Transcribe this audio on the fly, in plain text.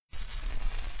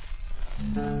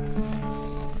If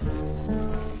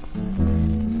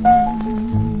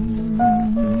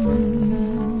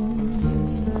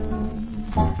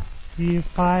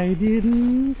I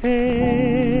didn't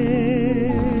care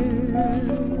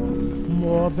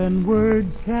more than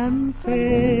words can say,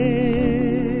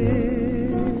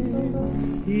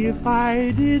 if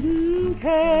I didn't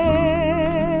care,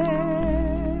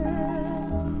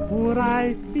 would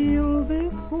I feel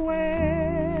this way?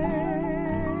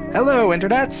 Hello,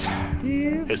 Internet!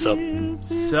 Hey, sup?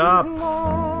 Sup?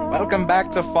 Welcome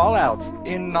back to Fallout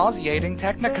in nauseating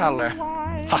Technicolor.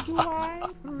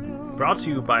 Brought to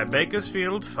you by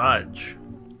Bakersfield Fudge.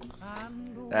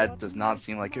 That does not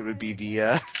seem like it would be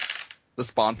the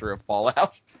sponsor of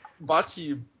Fallout. Brought to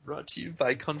you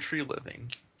by Country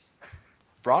Living.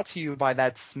 Brought to you by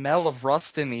that smell of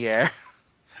rust in the air.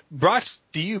 Brought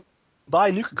to you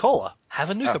by Nuka-Cola. Have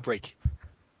a Nuka break.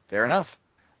 Fair enough.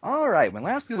 Alright, when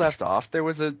last we left off, there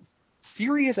was a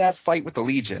serious-ass fight with the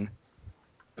Legion.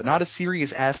 But not a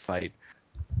serious-ass fight.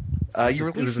 You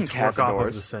released some Cazadors.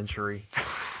 Of the century.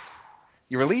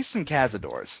 You released some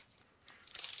Cazadors.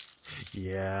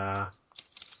 Yeah.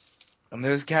 And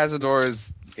those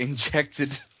Cazadors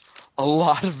injected a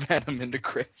lot of venom into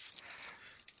Chris.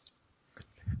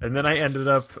 And then I ended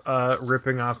up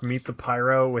ripping off Meet the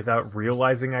Pyro without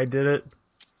realizing I did it.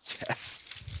 Yes.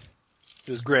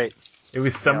 It was great. It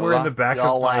was somewhere in the back We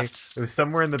all of my laughed. it was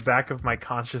somewhere in the back of my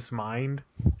conscious mind.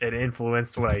 It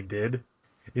influenced what I did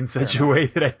in such a way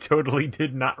that I totally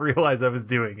did not realize I was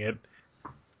doing it.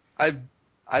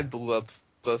 I blew up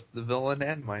both the villain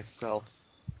and myself.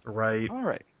 Right.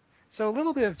 Alright. So a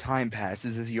little bit of time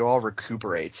passes as you all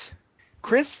recuperate.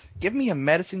 Chris, give me a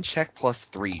medicine check plus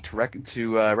 3 to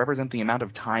represent the amount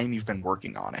of time you've been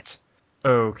working on it.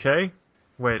 Okay.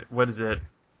 Wait, what is it?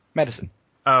 Medicine.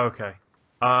 Oh, okay.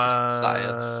 just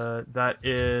science. That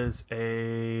is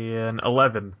an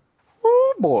 11.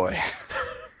 Oh boy.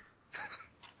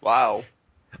 Wow.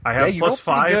 I have you plus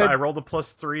rolled pretty 5, good. I rolled a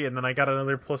plus 3, and then I got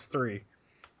another plus 3.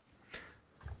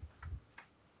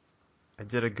 I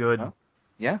did a good... Oh.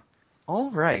 Yeah?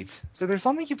 Alright. So there's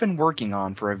something you've been working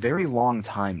on for a very long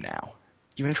time now.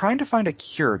 You've been trying to find a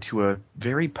cure to a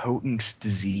very potent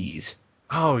disease.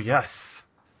 Oh, yes.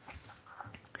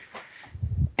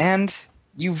 And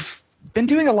you've been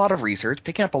doing a lot of research,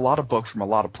 picking up a lot of books from a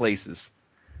lot of places.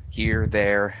 Here,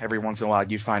 there, every once in a while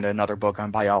you find another book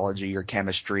on biology or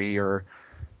chemistry or,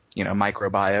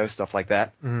 microbio, stuff like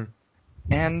that. Mhm.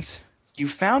 And you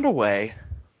found a way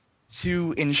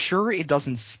to ensure it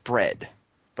doesn't spread,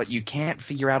 but you can't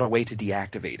figure out a way to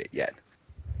deactivate it yet.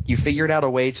 You figured out a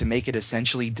way to make it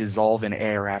essentially dissolve in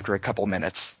air after a couple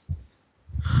minutes.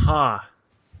 Huh.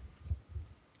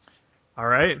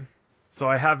 Alright. So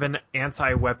I have an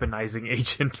anti-weaponizing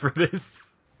agent for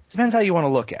this. Depends how you want to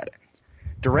look at it.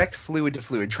 Direct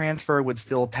fluid-to-fluid transfer would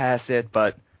still pass it,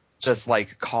 but just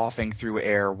coughing through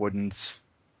air wouldn't,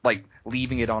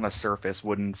 leaving it on a surface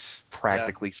wouldn't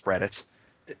practically spread it.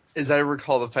 As I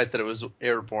recall, the fact that it was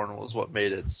airborne was what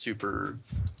made it super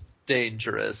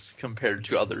dangerous compared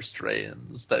to other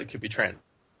strains that could be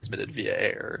transmitted via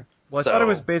air. Well, I thought it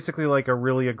was basically like a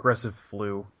really aggressive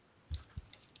flu.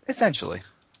 Essentially.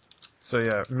 So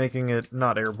yeah, making it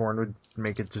not airborne would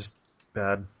make it just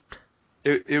bad.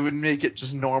 It would make it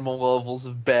just normal levels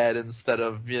of bad instead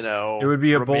of, It would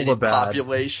be remaining Ebola bad.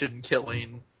 population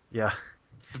killing Yeah.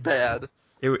 bad.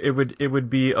 It would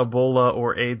be Ebola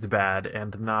or AIDS bad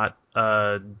and not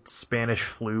Spanish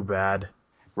flu bad.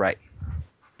 Right.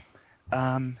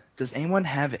 Does anyone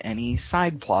have any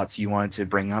side plots you wanted to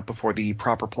bring up before the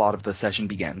proper plot of the session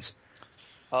begins?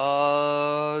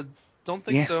 Don't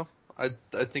think Yeah. so. I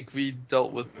think we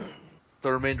dealt with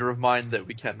the remainder of mine that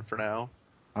we can for now.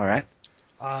 All right.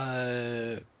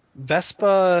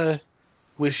 Vespa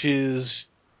wishes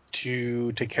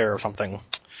to take care of something.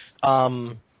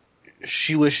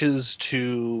 She wishes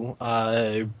to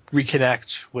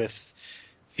reconnect with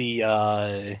the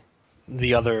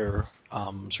other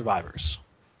survivors.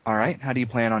 All right. How do you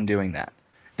plan on doing that?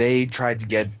 They tried to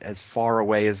get as far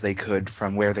away as they could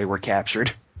from where they were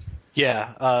captured.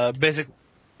 Yeah,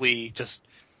 basically just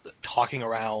talking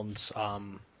around.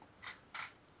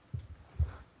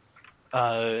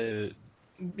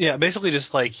 Basically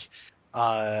just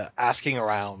asking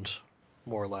around,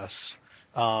 more or less.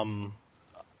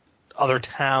 Other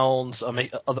towns,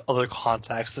 other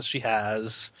contacts that she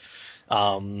has,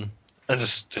 and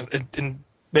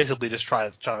basically just try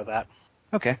that.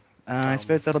 Okay. I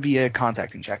suppose that'll be a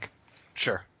contacting check.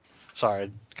 Sure. Sorry, I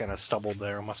kind of stumbled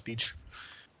there on my speech.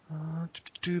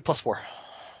 +4.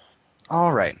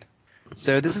 All right.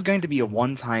 So this is going to be a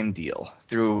one-time deal.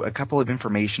 Through a couple of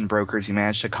information brokers, you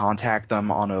managed to contact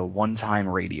them on a one-time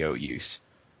radio use.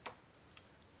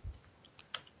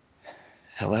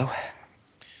 Hello?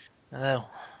 Hello.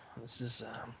 This is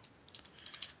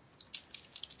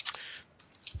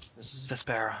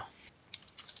Vespera.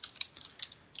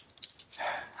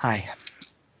 Hi.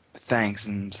 Thanks,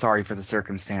 and sorry for the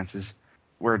circumstances.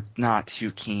 We're not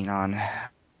too keen on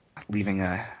leaving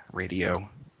a radio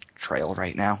trail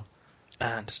right now.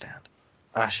 I understand.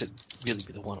 I should really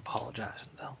be the one apologizing,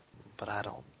 though. But I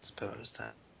don't suppose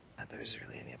that there's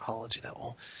really any apology that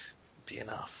will be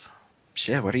enough.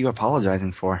 Shit, what are you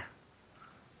apologizing for?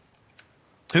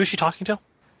 Who is she talking to?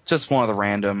 Just one of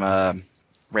the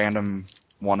random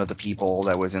one of the people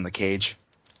that was in the cage.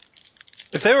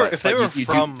 If they were they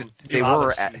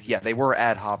were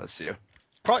at Havasu.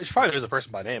 She probably knows a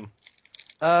person by name.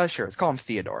 Sure, let's call him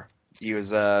Theodore. He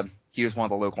was one of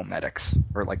the local medics,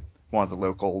 or like one of the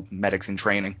local medics in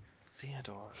training.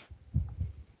 Theodore.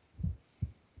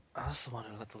 I was the one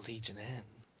who let the Legion in.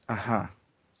 Uh-huh.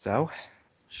 So?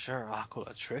 Sure,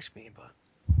 Aquila tricked me, but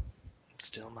it's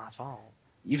still my fault.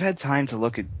 You've had time to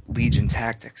look at Legion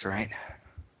tactics, right?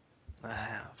 I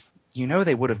have. You know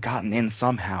they would have gotten in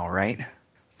somehow, right?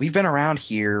 We've been around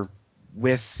here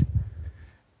with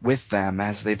them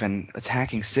as they've been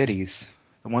attacking cities.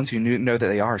 The ones who know that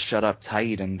they are shut up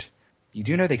tight, and you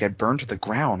do know they get burned to the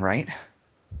ground, right?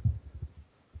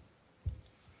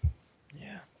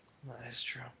 Yeah, that is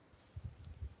true.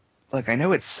 Look, I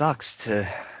know it sucks to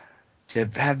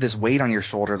have this weight on your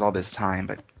shoulders all this time,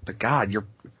 but God,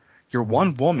 you're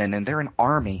one woman and they're an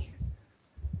army.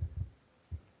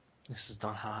 This is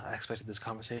not how I expected this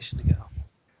conversation to go.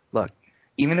 Look,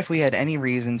 even if we had any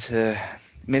reason to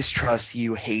mistrust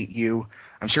you, hate you,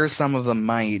 I'm sure some of them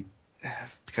might,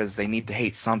 because they need to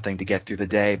hate something to get through the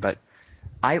day, but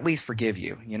I at least forgive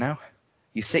you, you know?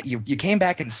 You came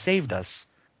back and saved us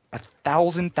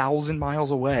 1,000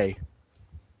 miles away.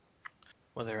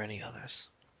 Were there any others?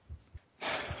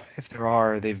 If there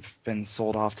are, they've been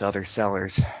sold off to other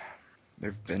sellers.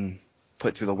 They've been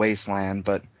put through the wasteland,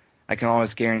 but I can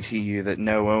almost guarantee you that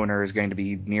no owner is going to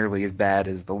be nearly as bad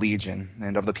as the Legion,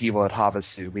 and of the people at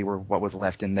Havasu, we were what was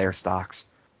left in their stocks.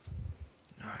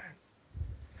 Alright.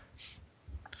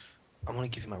 I'm gonna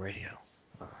give you my radio.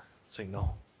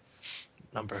 Signal.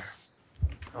 Number.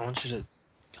 I want you to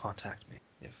contact me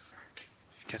if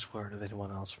you catch word of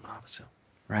anyone else from Havasu.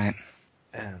 Right.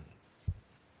 And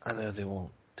I know they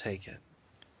won't take it,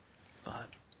 but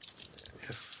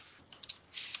if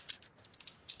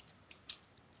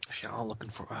y'all looking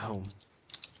for a home,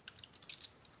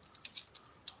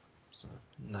 there's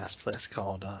a nice place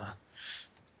called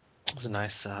it's a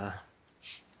nice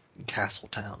castle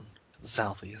town to the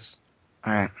southeast.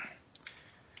 All right.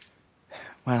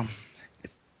 Well,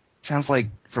 it sounds like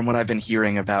from what I've been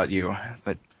hearing about you,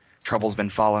 that trouble's been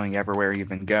following everywhere you've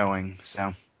been going,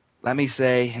 so let me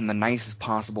say, in the nicest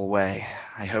possible way,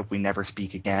 I hope we never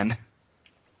speak again.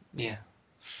 Yeah.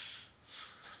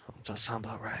 That does sound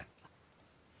about right.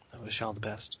 I wish y'all the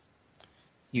best.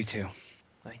 You too.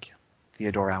 Thank you.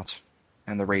 Theodore out.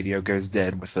 And the radio goes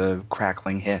dead with a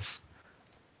crackling hiss.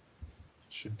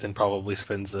 She then probably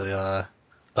spends a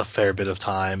fair bit of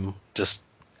time just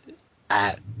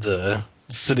at the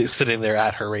sitting there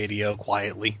at her radio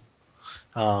quietly,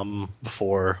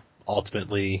 before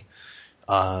ultimately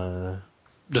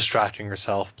distracting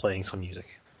herself playing some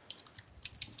music,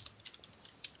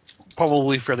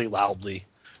 probably fairly loudly,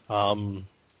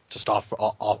 just off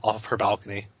of her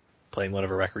balcony, playing one of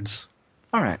her records.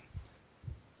 All right.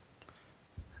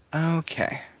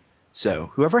 Okay. So,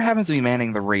 whoever happens to be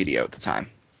manning the radio at the time,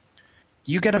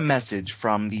 you get a message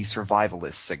from the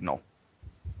survivalist signal.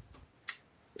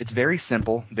 It's very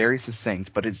simple, very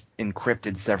succinct, but it's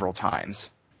encrypted several times.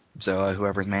 So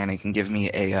whoever's manning can give me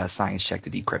a science check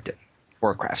to decrypt it,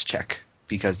 or a crafts check,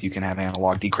 because you can have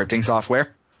analog decrypting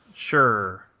software.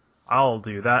 Sure, I'll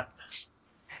do that.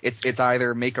 It's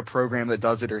either make a program that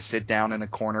does it or sit down in a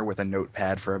corner with a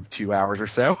notepad for 2 hours or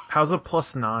so. How's a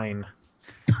 +9?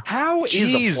 How is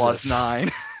Jesus. a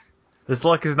 +9? This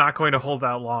luck is not going to hold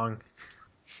out long.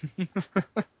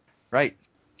 Right.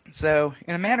 So,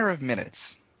 in a matter of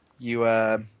minutes, did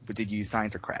you use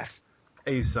science or crafts?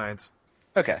 I use science.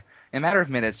 Okay. In a matter of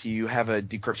minutes, you have a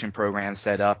decryption program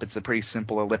set up. It's a pretty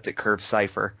simple elliptic curve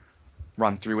cipher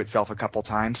run through itself a couple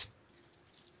times,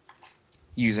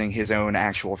 using his own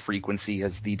actual frequency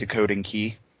as the decoding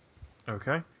key.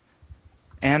 Okay.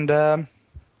 And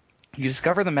you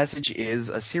discover the message is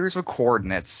a series of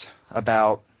coordinates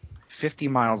about 50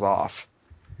 miles off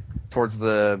towards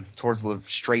the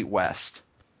straight west.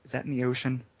 Is that in the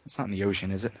ocean? It's not in the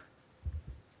ocean, is it?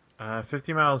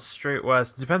 50 miles straight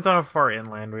west. Depends on how far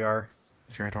inland we are.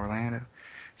 If you're at Orlando.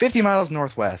 50 miles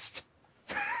northwest.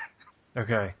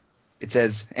 Okay. It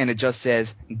says, and it just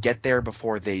says, get there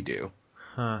before they do.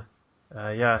 Huh.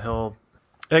 Yeah, he'll...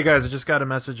 Hey guys, I just got a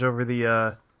message over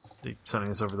the, sending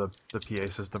this over the PA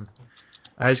system.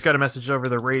 I just got a message over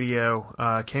the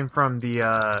radio. Came from the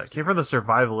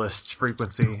survivalist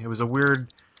frequency. It was a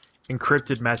weird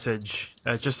encrypted message.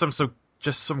 Just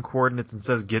some coordinates and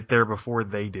says get there before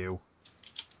they do.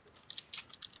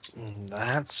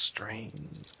 That's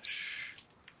strange.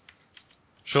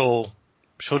 She'll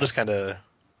just kind of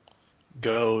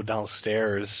go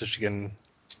downstairs so she can.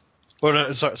 Or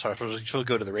no, sorry. She'll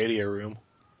go to the radio room.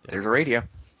 There's a radio.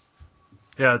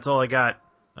 Yeah, that's all I got.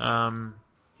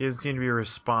 He doesn't seem to be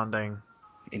responding.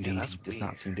 Indeed, that's he does weird.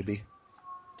 not seem to be.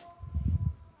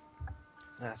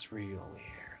 That's real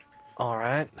weird. All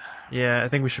right. Yeah, I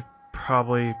think we should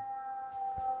probably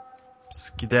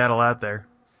skedaddle out there.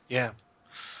 Yeah.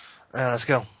 Let's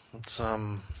go.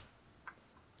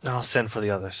 I'll send for the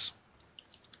others.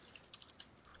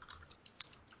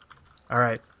 All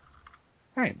right.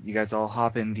 All right, you guys all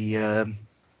hop in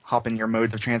your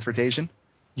modes of transportation.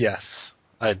 Yes.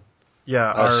 I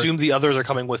Yeah, assume the others are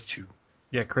coming with too.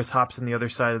 Yeah, Chris hops in the other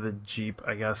side of the Jeep,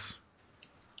 I guess.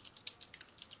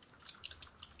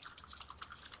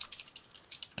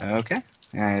 Okay.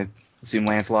 I assume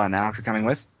Lancelot and Alex are coming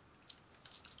with.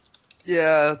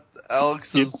 Yeah,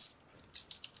 Alex is.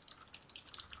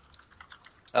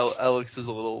 Alex is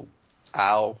a little.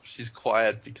 Ow. She's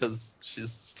quiet because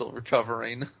she's still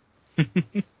recovering.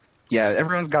 Yeah,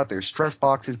 everyone's got their stress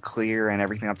boxes clear and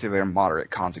everything up to their moderate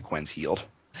consequence healed.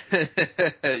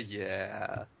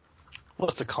 Yeah.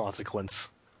 What's the consequence?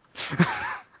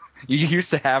 You used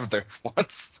to have those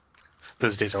once.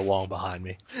 Those days are long behind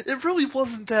me. It really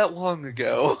wasn't that long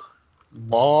ago.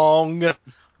 Long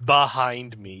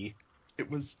behind me. It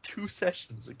was 2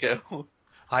 sessions ago.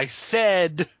 I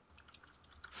said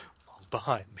long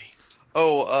behind me.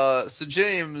 Oh, so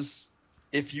James,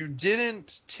 if you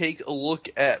didn't take a look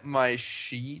at my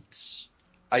sheet,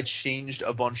 I changed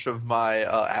a bunch of my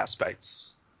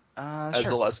aspects as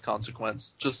a less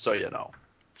consequence, just so you know.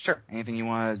 Sure. Anything you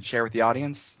want to share with the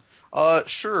audience?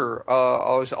 Sure.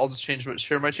 I'll just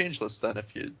share my change list then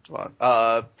if you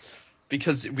want.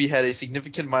 Because we had a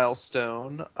significant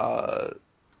milestone.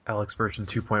 Alex version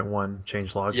 2.1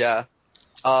 changelog. Yeah.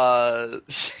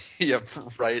 Yeah,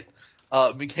 right.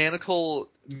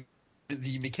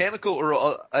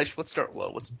 Actually, let's start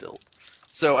low. Let's build.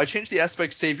 So I changed the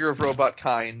aspect savior of robot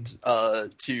kind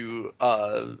to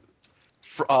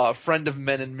friend of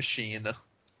men and machine.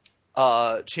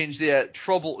 Changed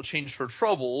for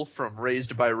trouble from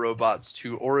raised by robots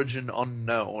to origin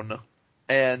unknown,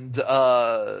 and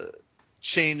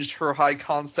changed her high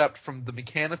concept from the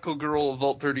mechanical girl of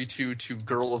Vault 32 to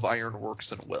girl of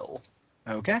ironworks and will.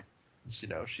 Okay. You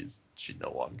know, she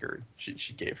no longer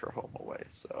she gave her home away.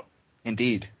 So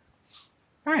Indeed.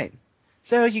 All right.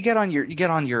 So you get on your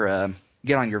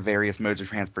various modes of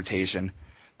transportation.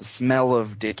 The smell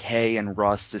of decay and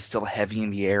rust is still heavy in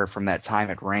the air from that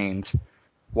time it rained.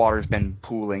 Water's been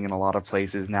pooling in a lot of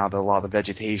places now that a lot of the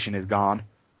vegetation is gone.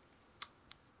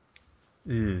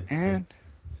 And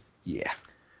yeah.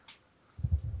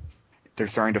 They're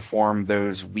starting to form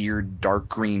those weird dark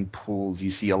green pools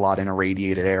you see a lot in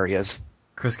irradiated areas.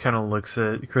 Chris is kind of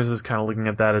looking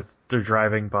at that as they're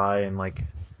driving by and like,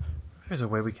 there's a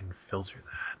way we can filter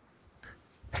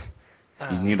that.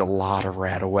 You need a lot of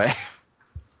rat away.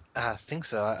 I think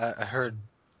so. I heard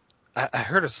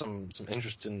of some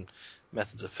interesting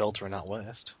methods of filtering out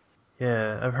west.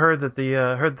 Yeah, I've heard that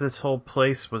this whole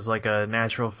place was like a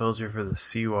natural filter for the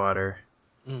seawater.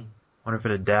 Wonder if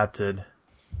it adapted,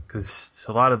 because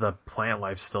a lot of the plant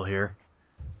life's still here.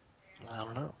 I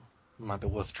don't know. Might be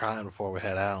worth trying before we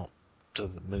head out to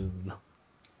the moon.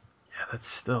 Yeah, that's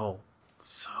still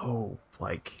so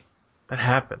like that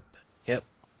happened. Yep.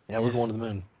 Yeah, we're going to the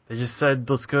moon. They just said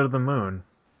let's go to the moon.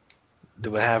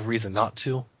 Do we have reason not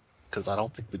to? Because I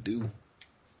don't think we do.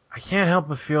 I can't help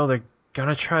but feel they're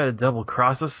gonna try to double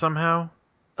cross us somehow.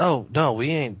 Oh, no, we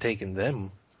ain't taking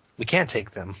them. We can't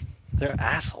take them. They're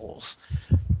assholes.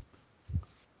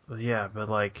 Well, yeah, but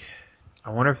like, I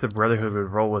wonder if the Brotherhood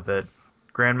would roll with it.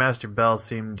 Grandmaster Bell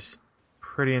seemed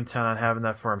pretty intent on having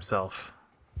that for himself.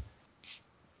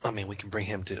 I mean, we can bring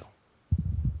him too.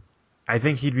 I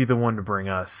think he'd be the one to bring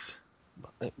us.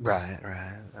 Right.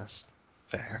 That's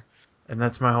fair. And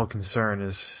that's my whole concern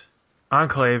is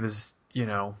Enclave is,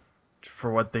 for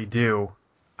what they do,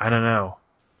 I don't know.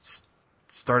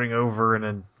 Starting over in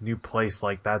a new place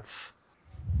like that's...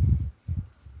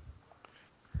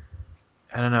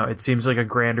 I don't know. It seems like a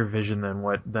grander vision than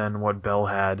what Bell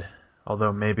had.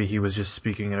 Although maybe he was just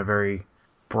speaking in a very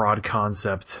broad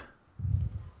concept.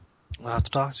 I'll have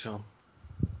to talk to him.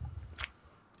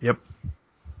 Yep.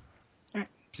 So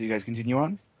you guys continue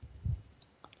on?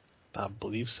 I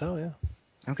believe so,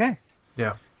 yeah. Okay.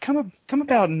 Yeah. Come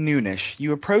about noonish,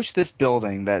 you approach this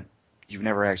building that you've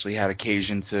never actually had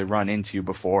occasion to run into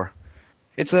before.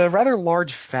 It's a rather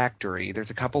large factory. There's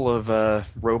a couple of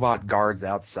robot guards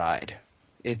outside.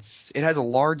 It has a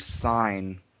large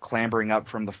sign clambering up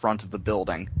from the front of the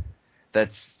building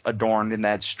that's adorned in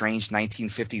that strange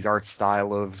 1950s art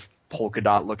style of polka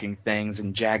dot looking things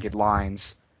and jagged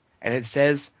lines. And it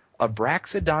says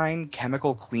Abraxadine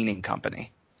Chemical Cleaning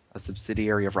Company, a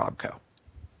subsidiary of Robco.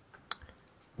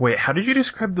 Wait, how did you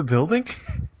describe the building?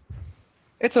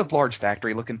 It's a large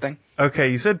factory looking thing.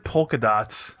 Okay, you said polka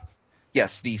dots.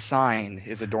 Yes, the sign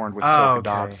is adorned with Oh, polka okay.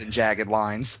 dots and jagged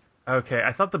lines. Okay,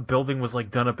 I thought the building was like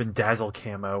done up in Dazzle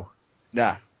camo.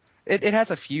 Nah. It has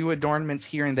a few adornments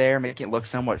here and there, making it look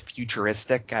somewhat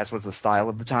futuristic, as was the style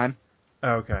of the time.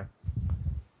 Oh, okay.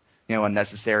 You know,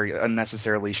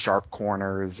 unnecessarily sharp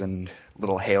corners and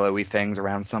little halo-y things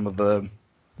around some of the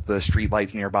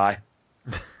streetlights nearby.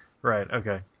 Right,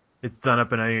 okay. It's done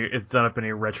up in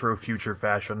a retro future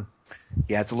fashion.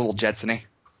 Yeah, it's a little Jetsony.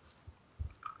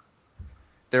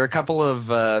 There are a couple of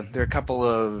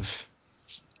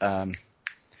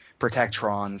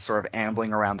Protectrons sort of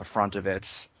ambling around the front of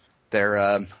it.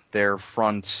 Their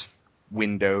front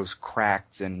windows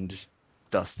cracked and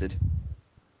dusted.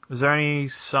 Is there any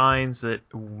signs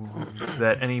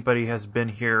that anybody has been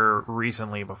here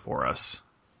recently before us?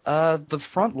 The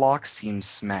front lock seems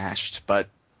smashed, but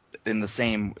in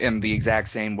the exact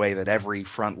same way that every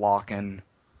front lock in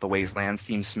the Wasteland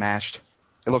seems smashed.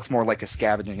 It looks more like a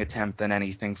scavenging attempt than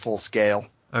anything full scale.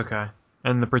 Okay.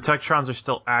 And the Protectrons are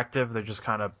still active, they're just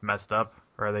kind of messed up?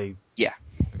 Or are they... Yeah.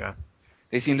 Okay.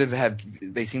 They seem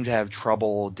to have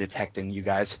trouble detecting you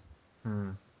guys.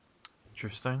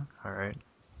 Interesting. Alright.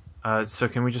 So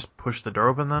can we just push the door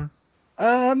open then?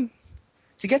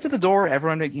 To get to the door,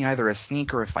 everyone making either a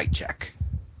sneak or a fight check.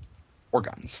 Or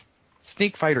guns.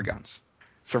 Sneak, fight, or guns.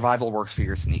 Survival works for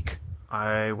your sneak.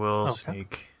 I will Okay.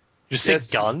 sneak. You say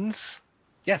Yes. guns?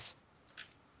 Yes.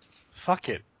 Fuck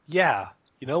it. Yeah.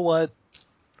 You know what?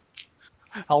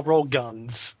 I'll roll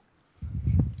guns.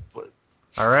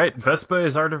 Alright, Vespa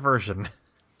is our diversion.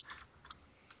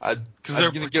 I'm there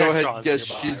are gonna go ahead and Protectrons guess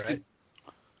nearby, she's. right?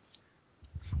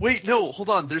 Wait, no, hold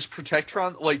on. There's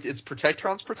Protectron. Like, it's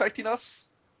Protectrons protecting us.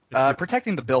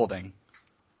 Protecting the building.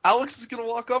 Alex is gonna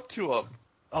walk up to him.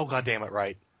 Oh, god damn it,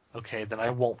 right. Okay, then I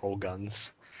won't roll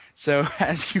guns. So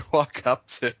as you walk up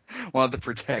to one of the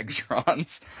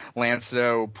Protectrons,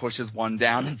 Lanzo pushes one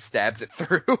down and stabs it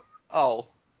through. Oh,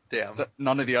 damn.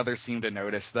 None of the others seem to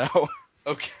notice, though.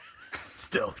 Okay.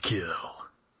 Stealth kill.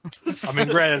 I mean,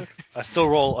 granted, I still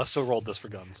rolled this for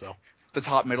guns, so. The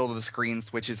top middle of the screen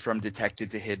switches from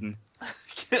detected to hidden.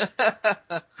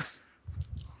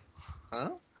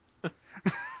 Huh?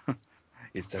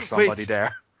 Is there somebody Wait.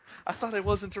 there? I thought I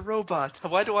wasn't a robot.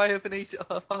 Why do I have an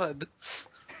HUD?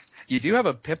 You do have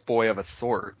a Pip-Boy of a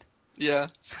sort. Yeah,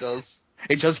 it does.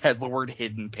 It just has the word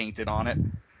hidden painted on it.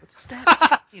 What does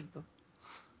that mean?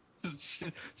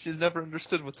 She's never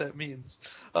understood what that means.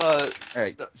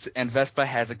 Alright, and Vespa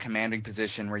has a commanding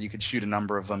position where you could shoot a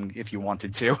number of them if you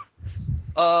wanted to.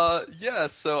 Yeah,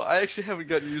 so I actually haven't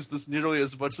gotten to use this nearly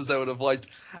as much as I would have liked.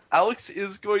 Alex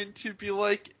is going to be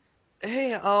like,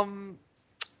 hey,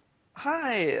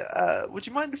 hi, would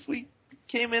you mind if we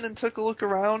came in and took a look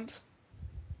around?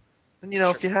 And,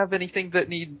 if you have anything that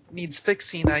needs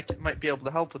fixing, might be able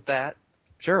to help with that.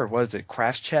 Sure, what is it?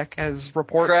 Crash check as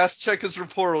report? Crash check his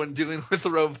rapport when dealing with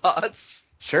the robots.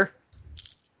 Sure.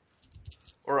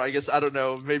 Or I guess, I don't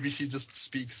know, maybe she just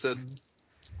speaks and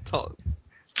talk.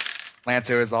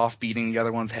 Lanzo is off beating the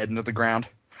other one's head into the ground.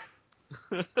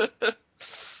 That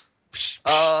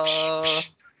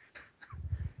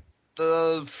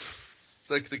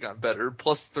could have gone better.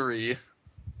 +3.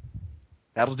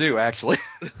 That'll do, actually.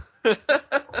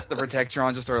 The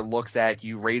Protectron just sort of looks at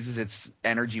you, raises its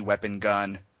energy weapon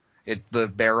gun. The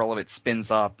barrel of it spins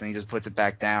up, and he just puts it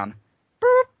back down.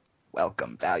 Boop.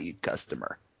 Welcome, valued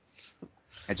customer.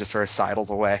 It just sort of sidles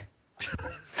away.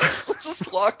 Let's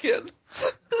just walk in.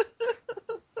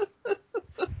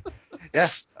 Yeah.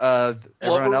 What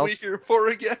Everyone were else? we here for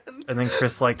again? And then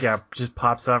Chris, just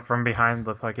pops up from behind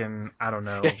the fucking, I don't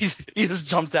know. Yeah, he just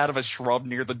jumps out of a shrub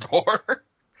near the door.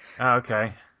 Oh,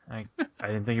 okay. I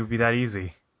didn't think it would be that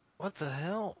easy. What the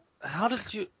hell? How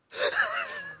did you...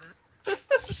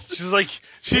 She's like...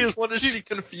 Which one is she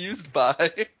confused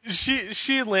by? She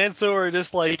and Lanzo are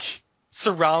just like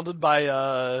surrounded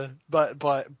by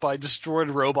destroyed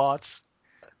robots.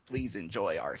 Please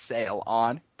enjoy our sale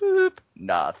on boop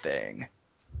nothing.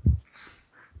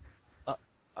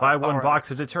 Buy one alright.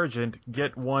 box of detergent,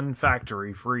 get one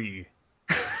factory free.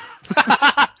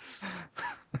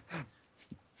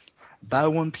 Buy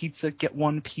one pizza, get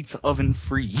one pizza oven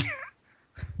free.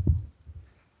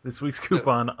 This week's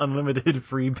coupon, unlimited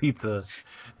free pizza.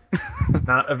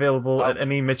 Not available at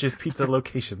any Mitch's Pizza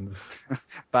locations.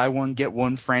 Buy one, get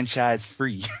one franchise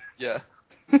free. Yeah.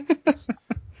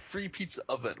 Free pizza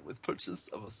oven with purchase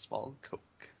of a small Coke.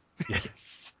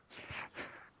 Yes.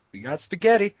 We got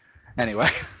spaghetti. Anyway.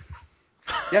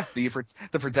 Yeah, the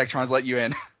Protectrons let you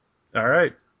in. All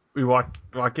right, we walk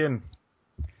in.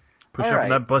 Push All open right.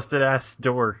 that busted ass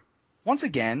door. Once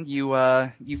again, you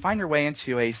find your way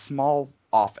into a small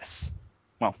office.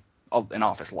 Well, an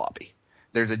office lobby.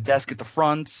 There's a desk at the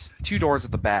front, 2 doors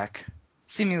at the back,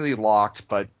 seemingly locked,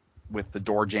 but with the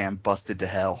door jamb busted to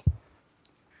hell.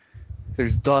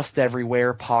 There's dust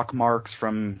everywhere, pockmarks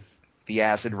from the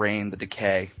acid rain, the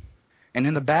decay. And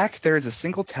in the back, there is a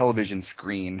single television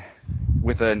screen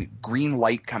with a green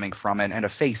light coming from it and a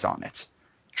face on it,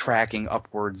 tracking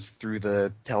upwards through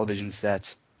the television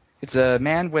set. It's a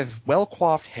man with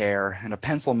well-coiffed hair and a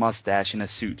pencil mustache in a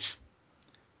suit.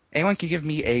 Anyone can give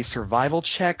me a survival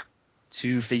check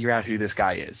to figure out who this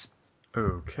guy is.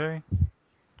 Okay.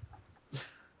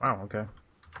 Wow. Okay.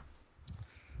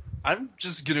 I'm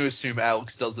just gonna assume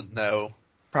Alex doesn't know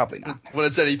Probably not. when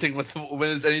it's anything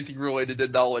related to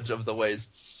knowledge of the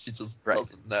wastes. She just Right.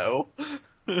 doesn't know.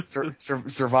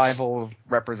 Survival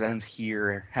represents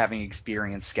here having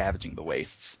experience scavenging the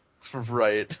wastes.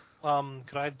 Right.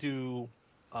 Could I do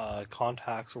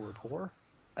contacts or rapport?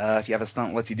 If you have a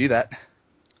stunt that lets you do that.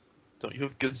 Don't you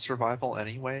have good survival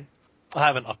anyway? I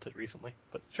haven't upped it recently,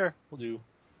 but sure, we'll do.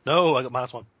 No, I got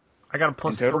 -1. I got a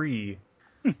plus In total? 3.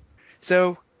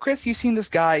 So, Chris, you've seen this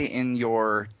guy in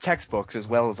your textbooks as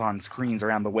well as on screens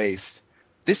around the waste.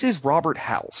 This is Robert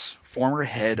House, former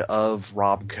head of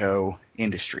Robco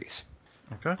Industries.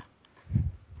 Okay.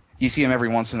 You see him every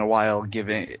once in a while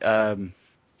giving.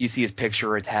 You see his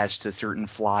picture attached to certain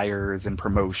flyers and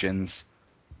promotions.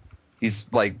 He's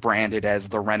like branded as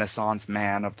the Renaissance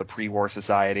man of the pre-war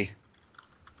society.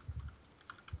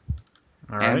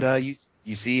 All right. And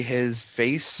you see his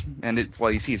face, and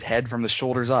you see his head from the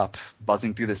shoulders up,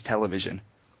 buzzing through this television.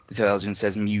 The television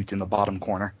says mute in the bottom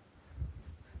corner.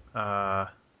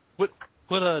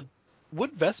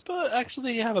 Would Vespa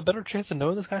actually have a better chance of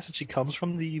knowing this guy since she comes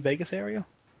from the Vegas area?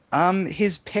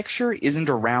 His picture isn't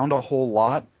around a whole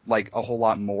lot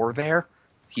more there.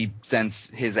 Since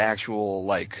his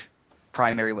actual,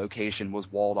 primary location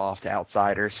was walled off to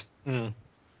outsiders.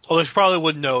 Although she probably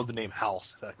would know the name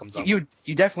House if that comes up. You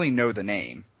definitely know the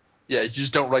name. Yeah, you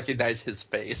just don't recognize his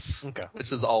face. Okay.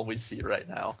 Which is all we see right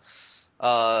now.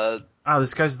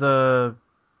 This guy's the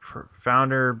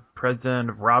founder, president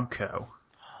of Robco.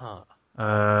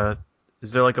 Huh.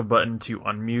 Is there like a button to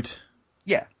unmute?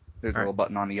 Yeah, there's a All right. little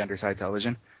button on the underside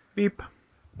television. Beep.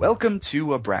 Welcome to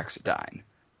Abraxadine.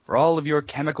 For all of your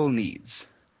chemical needs,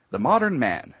 the modern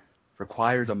man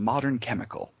requires a modern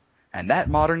chemical, and that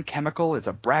modern chemical is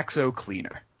a Abraxo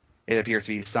cleaner. It appears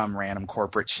to be some random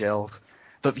corporate shill,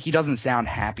 but he doesn't sound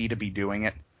happy to be doing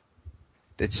it.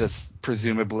 It's just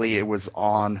presumably it was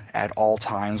on at all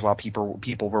times while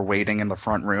people were waiting in the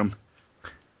front room.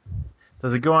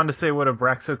 Does it go on to say what a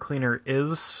Braxo cleaner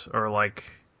is, or like?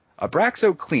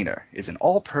 Abraxo cleaner is an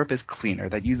all-purpose cleaner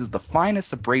that uses the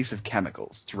finest abrasive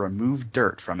chemicals to remove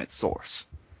dirt from its source.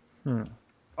 Oh,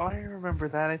 I remember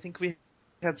that. I think we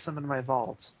had some in my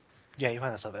vault. Yeah, you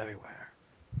find that stuff everywhere.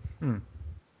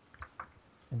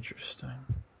 Interesting.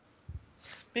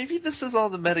 Maybe this is all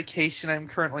the medication I'm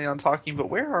currently on talking, but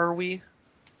where are we?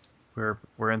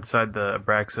 We're inside the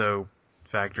Braxo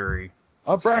factory.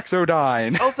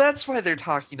 Abraxodine! Oh, that's why they're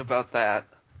talking about that.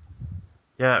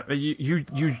 Yeah, you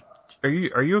are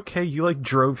you okay? You like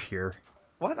drove here.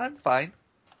 What? I'm fine.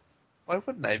 Why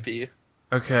wouldn't I be?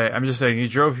 Okay, I'm just saying you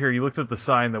drove here. You looked at the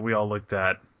sign that we all looked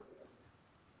at.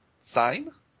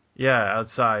 Sign? Yeah,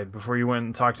 outside before you went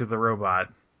and talked to the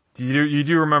robot. You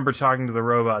do remember talking to the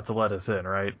robot to let us in,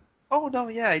 right? Oh, no,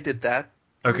 yeah, I did that.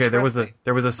 It Okay, was friendly.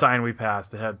 there was a sign we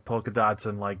passed that had polka dots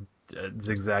and like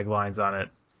zigzag lines on it.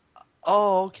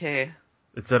 Oh, okay.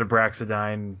 It said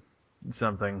Abraxadine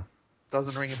something.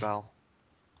 Doesn't ring a bell.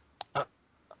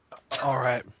 All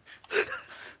right.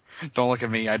 Don't look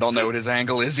at me, I don't know what his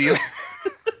angle is either.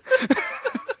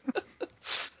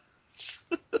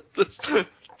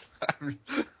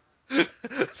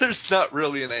 There's not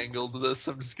really an angle to this.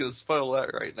 I'm just gonna spoil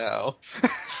that right now.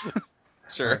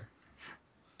 Sure.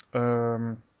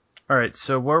 All All right.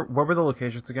 So what were the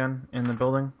locations again in the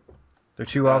building? There are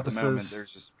two At the offices. moment,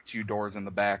 there's just 2 doors in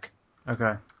the back.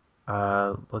 Okay.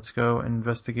 Let's go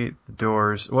investigate the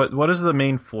doors. What does the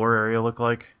main floor area look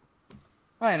like?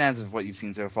 Well, and as of what you've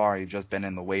seen so far, you've just been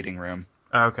in the waiting room.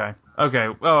 Okay. Okay.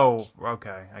 Oh,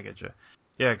 okay. I get you.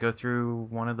 Yeah, go through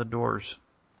one of the doors.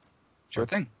 Sure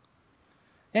thing.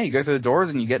 Yeah, you go through the doors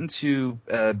and you get into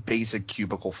a basic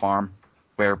cubicle farm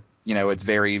where, it's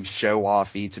very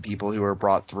show-offy to people who are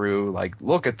brought through, like,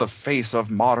 look at the face of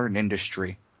modern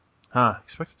industry. Huh.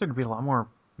 Expected there to be a lot more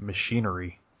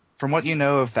machinery. From what you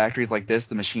know of factories like this,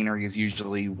 the machinery is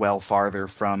usually well farther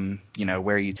from,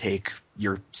 where you take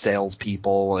your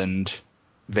salespeople and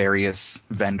various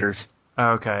vendors.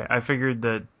 Okay. I figured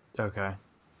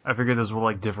those were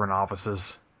like different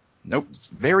offices. Nope, it's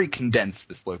very condensed,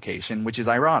 this location, which is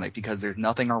ironic because there's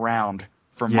nothing around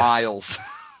for miles.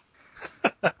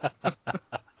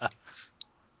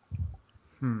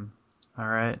 All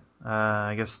right.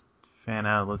 I guess fan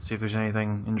out. Let's see if there's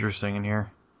anything interesting in here.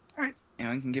 All right.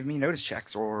 Anyone can give me notice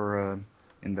checks or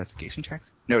investigation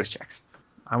checks? Notice checks.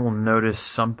 I will notice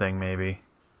something, maybe.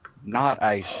 Not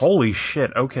ice. Holy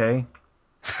shit, okay.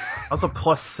 Also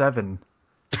 +7.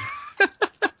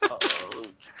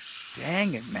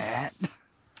 Dang it, Matt.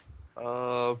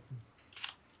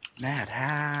 Matt,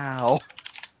 how?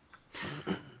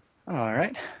 All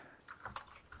right.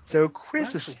 So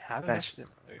Chris is special.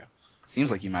 Seems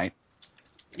like you might.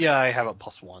 Yeah, I have a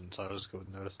 +1, so I'll just go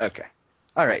with notice. Okay.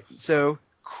 All right. So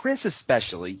Chris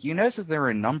especially, you notice that there are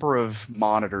a number of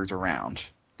monitors around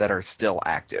that are still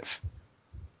active.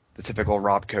 The typical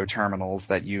Robco terminals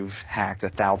that you've hacked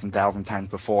 1,000 times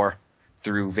before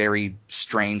through very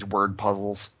strange word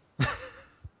puzzles.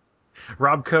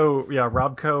 Robco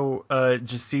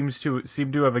just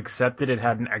seem to have accepted it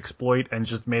had an exploit and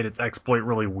just made its exploit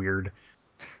really weird.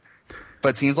 But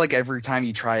it seems like every time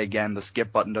you try again, the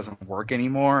skip button doesn't work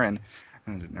anymore, and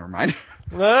never mind.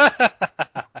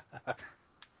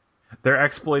 Their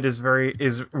exploit is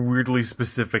weirdly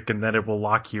specific in that it will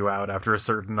lock you out after a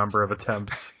certain number of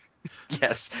attempts.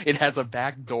 Yes, it has a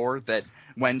back door that,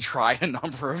 when tried a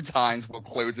number of times, will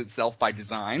close itself by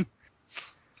design.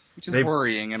 Which is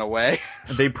worrying in a way.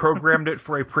 They programmed it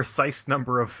for a precise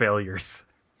number of failures.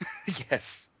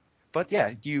 Yes. But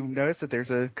yeah, you notice that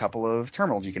there's a couple of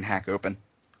terminals you can hack open.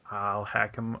 I'll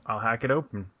hack it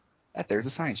open. There's a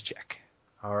science check.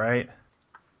 All right.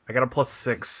 I got a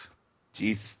 +6.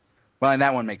 Jeez. Well, and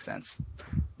that one makes sense.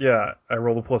 Yeah, I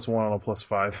rolled a +1 on a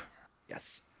 +5.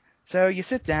 Yes. So you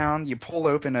sit down, you pull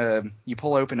open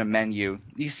a menu.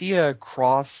 You see a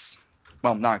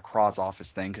not a cross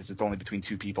office thing because it's only between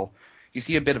 2 people. You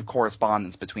see a bit of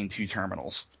correspondence between 2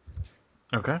 terminals.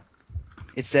 Okay.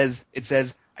 It says,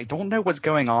 I don't know what's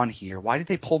going on here. Why did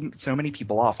they pull so many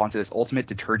people off onto this ultimate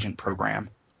detergent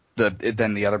program?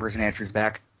 Then the other person answers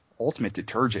back, ultimate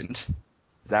detergent?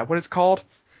 Is that what it's called?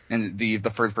 And the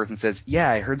first person says, yeah,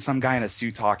 I heard some guy in a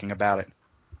suit talking about it.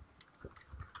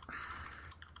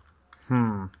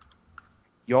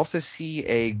 You also see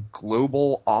a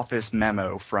global office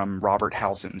memo from Robert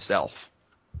House himself.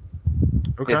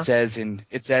 Okay.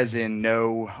 It says in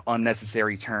no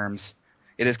unnecessary terms,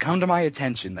 it has come to my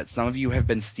attention that some of you have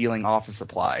been stealing office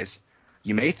supplies.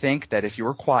 You may think that if you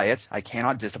are quiet, I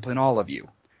cannot discipline all of you.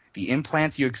 The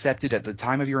implants you accepted at the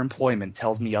time of your employment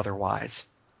tells me otherwise.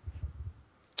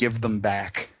 Give them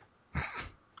back.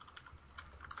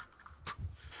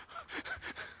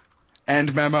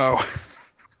 End memo.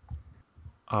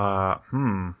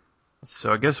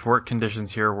 So I guess work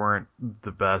conditions here weren't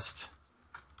the best.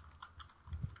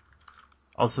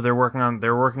 Also, they're working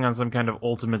on some kind of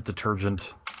ultimate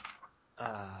detergent.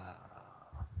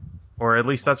 Or at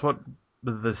least that's what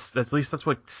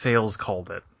sales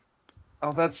called it.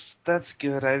 Oh, that's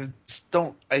good. I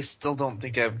still don't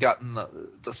think I've gotten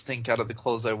the stink out of the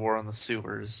clothes I wore on the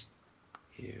sewers.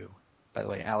 Ew. By the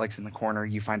way, Alex, in the corner,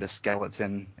 you find a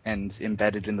skeleton, and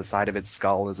embedded in the side of its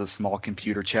skull is a small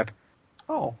computer chip.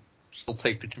 Oh, she'll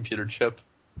take the computer chip.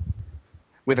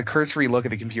 With a cursory look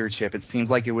at the computer chip, it seems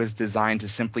like it was designed to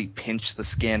simply pinch the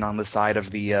skin on the side of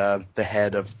the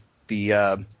head of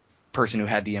the person who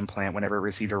had the implant whenever it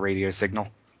received a radio signal.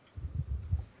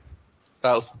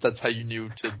 That's how you knew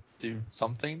to do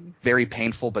something? Very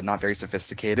painful, but not very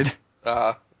sophisticated.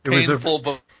 Painful,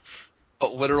 but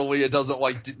literally it doesn't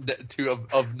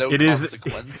of no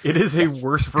consequence. It is a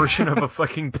worse version of a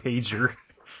fucking pager.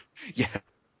 Yeah.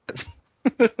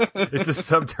 It's a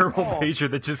subdermal pager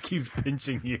that just keeps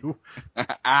pinching you.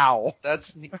 Ow.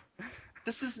 That's neat.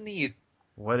 This is neat.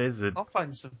 What is it? I'll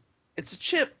find some. It's a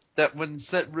chip that when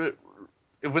it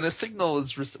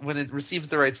receives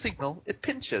the right signal, it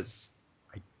pinches.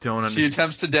 I don't She understand.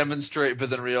 attempts to demonstrate, but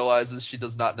then realizes she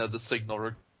does not know the signal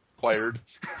required.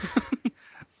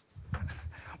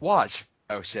 Watch.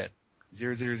 Oh shit.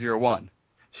 0001.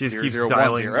 She just keeps 0010.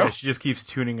 dialing. Yeah, she just keeps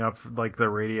tuning up like the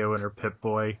radio in her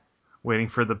Pip-Boy, waiting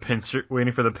for the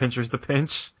pinchers to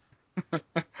pinch.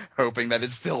 Hoping that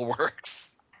it still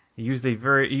works. He used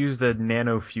a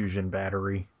nano fusion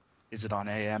battery. Is it on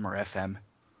AM or FM?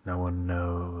 No one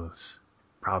knows.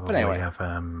 Probably anyway.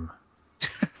 FM.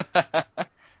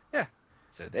 Yeah.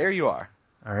 So there you are.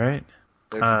 All right.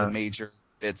 Those are the major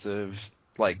bits of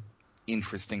like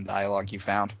interesting dialogue you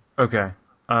found. Okay.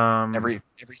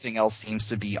 Everything else seems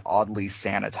to be oddly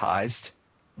sanitized.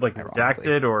 Like ironically.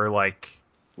 redacted or like.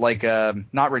 Like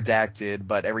not redacted,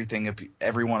 but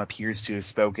everyone appears to have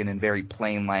spoken in very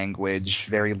plain language,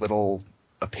 very little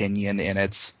opinion in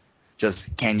it.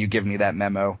 Just, can you give me that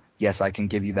memo? Yes, I can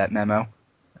give you that memo.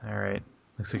 All right.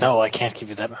 Looks like. No, I can't give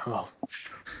you that memo.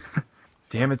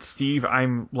 Damn it, Steve!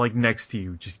 I'm like next to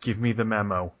you. Just give me the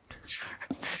memo.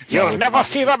 You'll never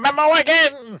see the memo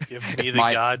again. Give me It's the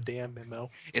goddamn memo.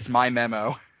 It's my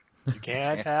memo. You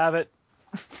can't have it.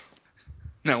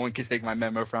 No one can take my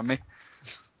memo from me.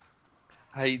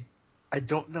 I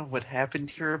don't know what happened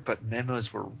here, but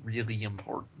memos were really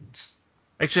important.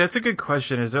 Actually, that's a good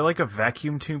question. Is there like a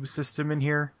vacuum tube system in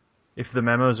here? If the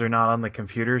memos are not on the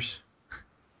computers?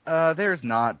 There's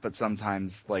not, but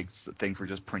sometimes like things were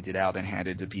just printed out and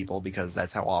handed to people because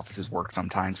that's how offices work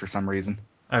sometimes for some reason.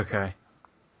 Okay.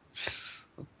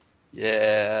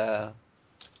 Yeah.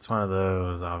 It's one of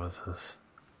those offices.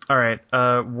 All right.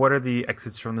 What are the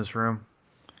exits from this room?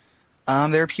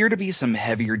 There appear to be some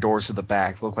heavier doors to the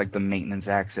back. Look like the maintenance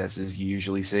accesses you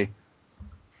usually see.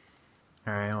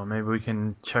 All right. Well, maybe we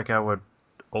can check out what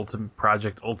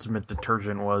Ultimate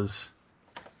Detergent was.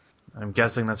 I'm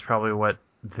guessing that's probably what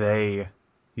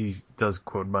he does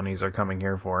quote bunnies are coming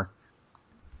here for.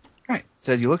 Right.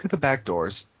 So as you look at the back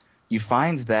doors, you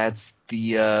find that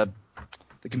the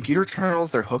computer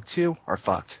terminals they're hooked to are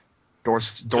fucked.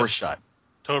 Doors shut.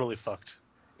 Totally fucked.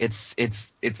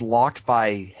 It's locked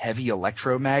by heavy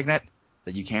electromagnet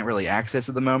that you can't really access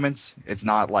at the moment. It's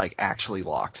not like actually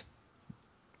locked.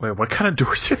 Wait, what kind of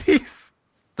doors are these?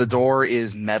 The door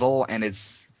is metal and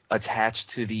it's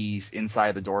attached to the inside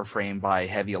of the door frame by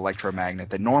heavy electromagnet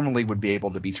that normally would be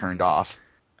able to be turned off.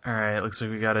 All right. Looks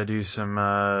like we got to do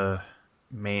some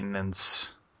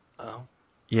maintenance. Oh.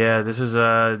 Yeah, these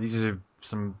are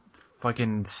some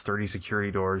fucking sturdy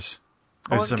security doors.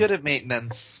 I'm There's some- good at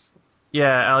maintenance.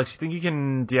 Yeah, Alex, you think you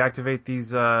can deactivate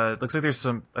these? Looks like I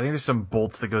think there's some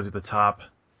bolts that go through the top.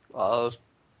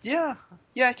 Yeah,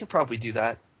 I can probably do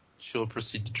that. She'll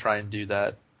proceed to try and do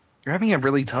that. You're having a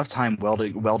really tough time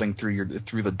welding through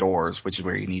the doors, which is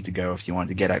where you need to go if you want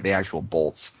to get at the actual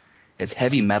bolts. It's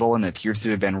heavy metal and it appears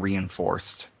to have been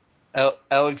reinforced.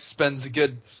 Alex spends a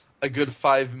good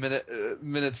 5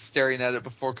 minutes staring at it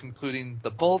before concluding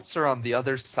the bolts are on the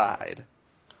other side.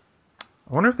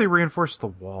 I wonder if they reinforced the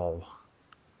wall.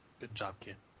 Good job,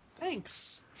 kid.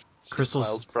 Thanks. She Crystal's-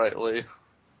 smiles brightly.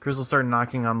 Chris will start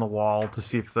knocking on the wall to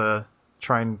see if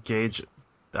try and gauge.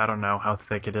 I don't know how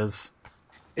thick it is.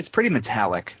 It's pretty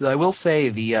metallic. I will say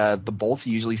the bolts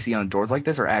you usually see on doors like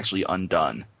this are actually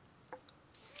undone.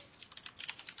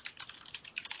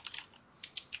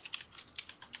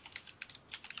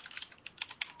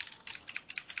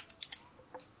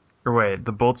 Or wait,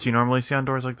 the bolts you normally see on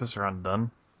doors like this are undone?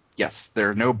 Yes,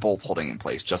 there are no bolts holding in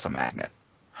place, just a magnet.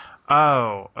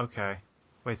 Oh, okay.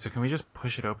 Wait, so can we just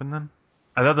push it open then?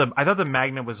 I thought the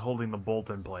magnet was holding the bolt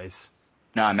in place.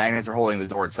 No, magnets are holding the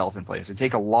door itself in place. It'd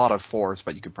take a lot of force,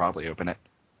 but you could probably open it.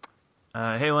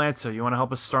 Hey, Lancer, you want to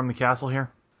help us storm the castle here?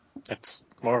 It's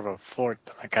more of a fort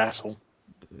than a castle.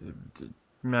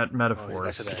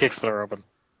 Metaphors. Oh, He kicks the door open.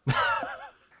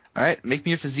 All right, make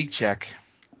me a physique check.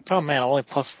 Oh man, only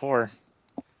 +4.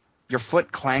 Your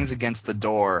foot clangs against the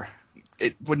door.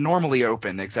 It would normally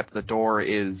open, except the door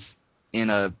is in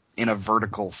a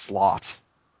vertical slot.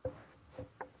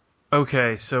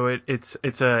 Okay, so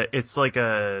it's like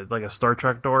a Star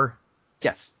Trek door.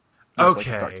 Yes. Much like a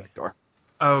Okay. Star Trek door.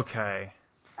 Okay.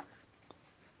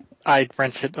 I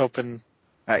wrench it open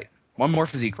All right, one more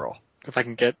physique roll. if I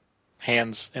can get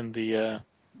hands in the.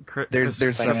 There's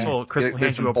some Crystal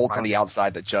some bolts on the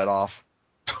outside that jut off.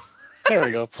 There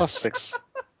we go, +6.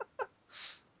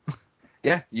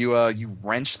 Yeah, you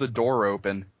wrench the door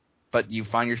open, but you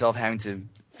find yourself having to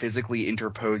physically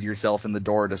interpose yourself in the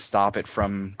door to stop it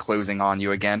from closing on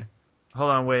you again.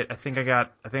 Hold on, wait. I think I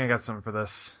got something for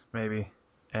this, maybe.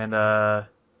 And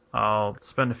I'll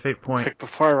spend a fate point. Quick,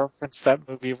 before I reference that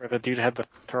movie where the dude had the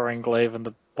throwing glaive and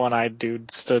the one-eyed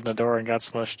dude stood in the door and got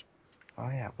smushed. Oh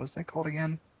yeah, what's that called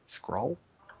again? Scroll?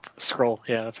 Scroll.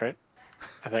 Yeah, that's right.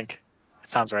 I think it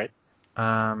sounds right.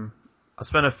 I'll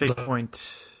spend a fate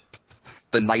point.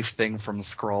 The knife thing from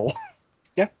Scroll.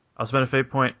 I'll spend a fate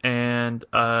point and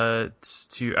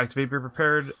to activate Be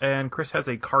Prepared, and Chris has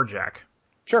a carjack,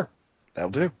 Sure, that'll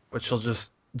do. which he'll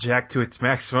just jack to its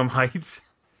maximum heights.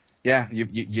 Yeah, you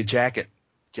jack it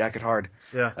hard.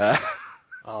 Yeah.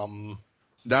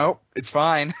 No, it's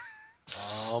fine.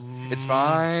 It's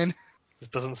fine. This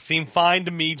doesn't seem fine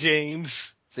to me,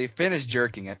 James. So you finish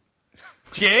jerking it.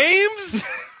 James?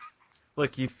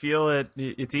 Look, you feel it.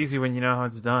 It's easy when you know how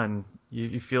it's done.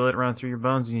 You feel it run through your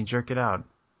bones and you jerk it out.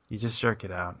 You just jerk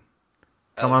it out.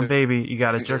 Come on, baby, you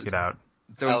gotta jerk it out.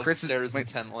 So when Alex Chris stares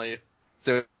intently.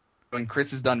 So when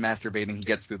Chris is done masturbating, he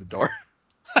gets through the door.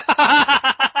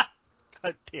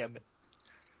 God damn it.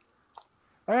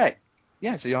 All right.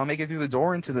 Yeah, so y'all make it through the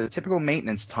door into the typical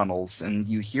maintenance tunnels, and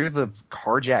you hear the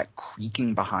carjack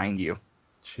creaking behind you.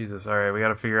 Jesus, alright, we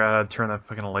gotta figure out how to turn that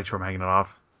fucking electromagnet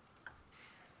off.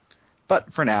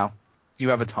 But for now, you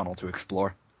have a tunnel to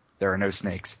explore. There are no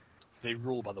snakes. They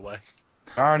rule, by the way.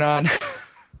 Are none.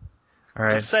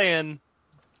 Alright, Just saying.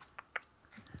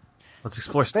 let's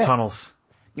explore some Yeah. tunnels.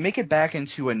 You make it back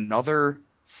into another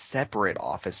separate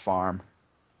office farm.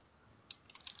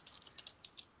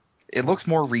 It looks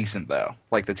more recent, though.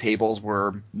 Like, the tables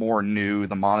were more new,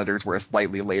 the monitors were a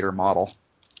slightly later model.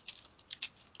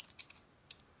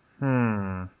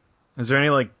 Is there any,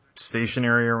 like,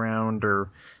 stationery around or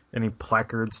any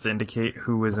placards to indicate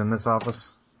who was in this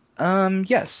office?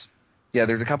 Yes. Yeah,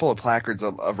 there's a couple of placards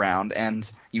around, and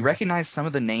you recognize some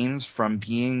of the names from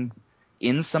being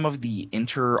in some of the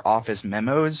inter-office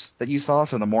memos that you saw,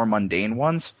 so the more mundane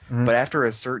ones, but after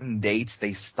a certain date,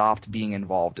 they stopped being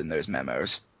involved in those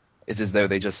memos. It's as though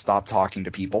they just stopped talking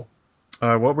to people.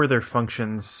 What were their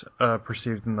functions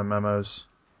perceived in the memos?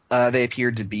 They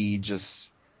appeared to be just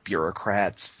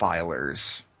bureaucrats,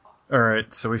 filers.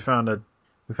 Alright, so we found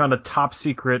a top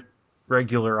secret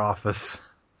regular office.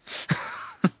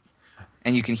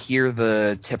 And you can hear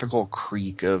the typical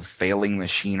creak of failing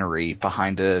machinery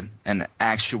behind an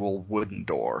actual wooden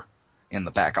door in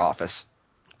the back office.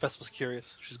 Bess was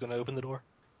curious. She's going to open the door.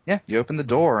 Yeah, you open the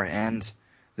door, and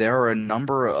there are a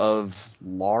number of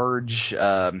large.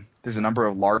 There's a number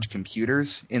of large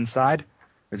computers inside.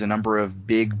 There's a number of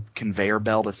big conveyor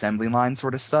belt assembly line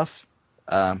sort of stuff.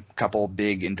 A couple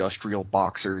big industrial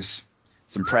boxers,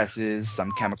 some presses,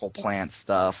 some chemical plant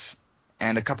stuff,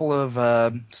 and a couple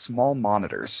of small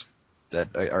monitors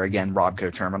that are again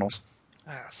Robco terminals.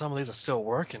 Some of these are still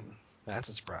working. That's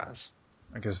a surprise.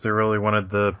 I guess they really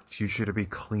wanted the future to be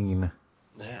clean.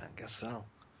 Yeah, I guess so.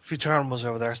 A few terminals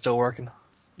over there still working.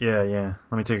 Yeah.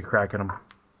 Let me take a crack at them.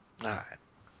 Alright.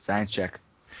 Science check.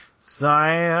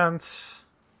 Science.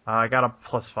 I got a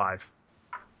 +5.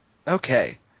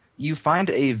 Okay. You find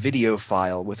a video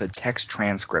file with a text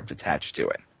transcript attached to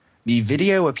it. The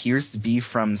video appears to be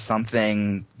from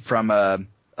a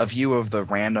view of the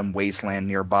random wasteland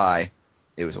nearby.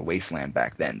 It was a wasteland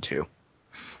back then, too.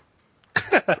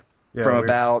 Yeah, from we're-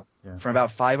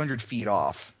 about 500 feet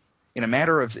off. In a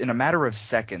matter of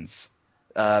seconds,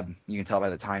 you can tell by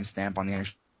the timestamp on the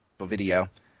actual video,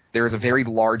 there is a very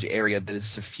large area that is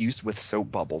suffused with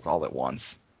soap bubbles all at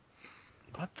once.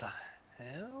 What the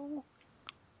hell?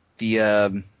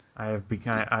 I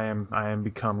am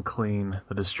become clean,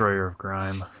 the destroyer of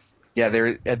grime. Yeah,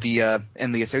 there at the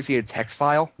in the associated text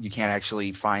file, you can't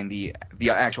actually find the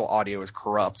actual audio is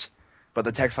corrupt, but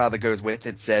the text file that goes with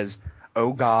it says,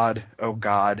 oh God,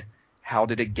 how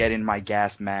did it get in my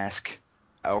gas mask?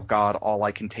 Oh God, all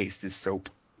I can taste is soap."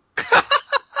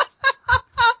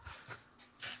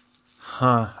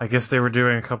 Huh, I guess they were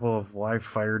doing a couple of live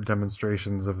fire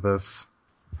demonstrations of this.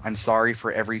 I'm sorry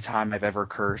for every time I've ever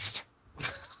cursed.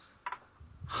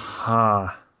 Huh.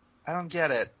 I don't get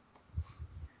it.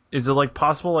 Is it, like,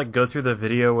 possible, like, go through the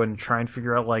video and try and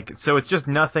figure out, like, so it's just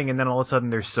nothing and then all of a sudden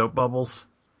there's soap bubbles?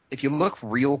 If you look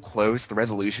real close, the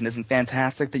resolution isn't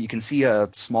fantastic, but you can see a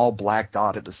small black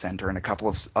dot at the center and a couple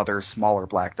of other smaller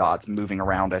black dots moving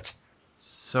around it.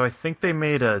 So I think they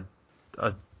made a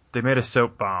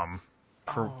soap bomb.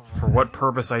 For what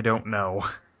purpose, I don't know.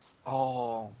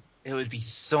 Oh, it would be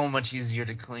so much easier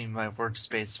to clean my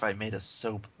workspace if I made a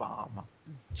soap bomb.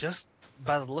 Just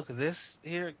by the look of this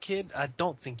here, kid, I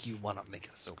don't think you want to make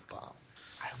a soap bomb.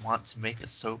 I want to make a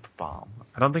soap bomb.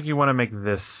 I don't think you want to make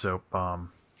this soap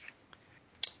bomb.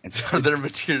 It's, Are there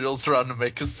materials around to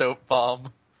make a soap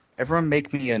bomb? everyone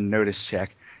make me a notice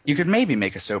check. You could maybe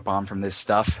make a soap bomb from this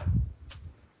stuff.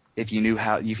 If you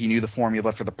knew the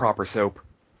formula for the proper soap.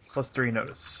 +3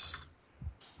 notice.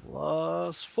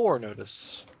 +4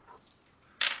 notice.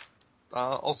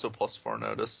 Also +4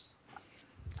 notice.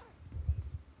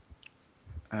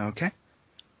 Okay.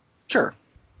 Sure.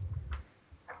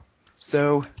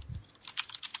 So.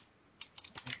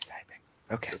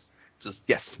 Okay. Just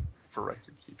Yes. for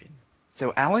record keeping.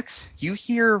 So, Alex, you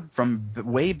hear from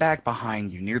way back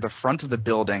behind you, near the front of the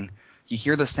building, you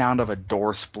hear the sound of a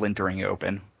door splintering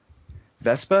open.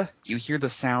 Vespa, you hear the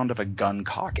sound of a gun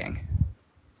cocking.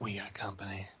 We got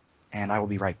company. And I will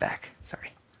be right back.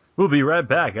 Sorry. We'll be right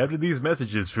back after these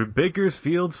messages from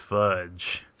Bakersfield's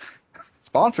Fudge.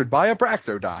 Sponsored by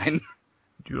Abraxodine.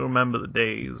 Do you remember the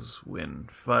days when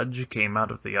fudge came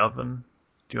out of the oven?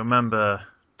 Do you remember?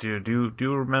 Do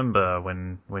you remember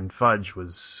when fudge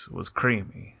was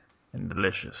creamy and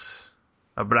delicious?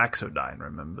 Abraxodine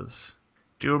remembers.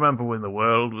 Do you remember when the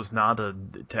world was not a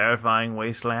terrifying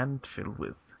wasteland filled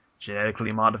with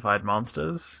genetically modified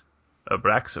monsters?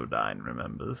 Abraxodine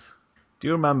remembers. Do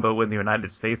you remember when the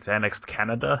United States annexed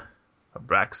Canada?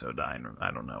 Abraxodine.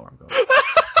 I don't know where I'm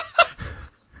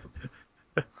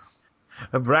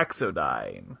going.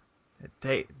 Abraxodine.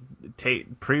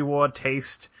 Pre-war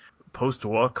taste,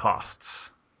 post-war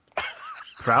costs.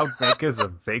 Proud makers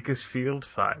of Bakersfield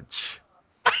Fudge.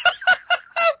 I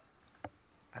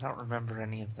don't remember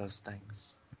any of those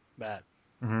things. Matt,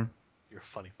 Mm-hmm. you're a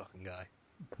funny fucking guy.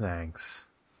 Thanks.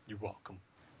 You're welcome.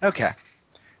 Okay.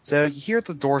 So you hear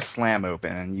the door slam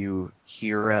open, and you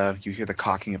hear the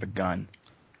cocking of a gun.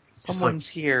 Someone's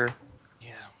here.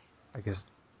 Yeah. I guess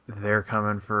they're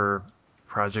coming for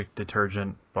Project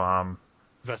Detergent Bomb.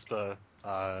 Vespa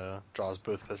draws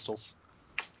both pistols.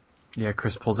 Yeah,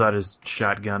 Chris pulls out his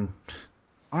shotgun.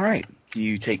 All right. Do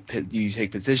you take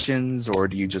positions, or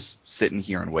do you just sit in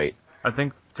here and wait? I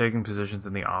think taking positions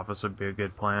in the office would be a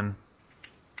good plan.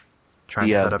 Try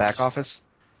The and set up back office.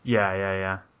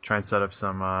 Yeah. Try and set up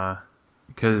some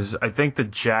because I think the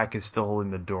jack is still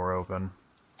holding the door open,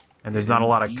 and there's not a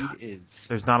lot of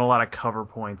cover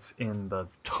points in the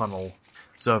tunnel.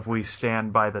 So if we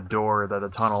stand by the door that the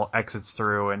tunnel exits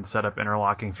through and set up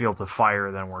interlocking fields of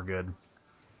fire, then we're good.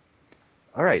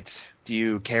 All right. Do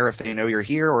you care if they know you're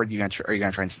here, or are you gonna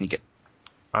try and sneak it?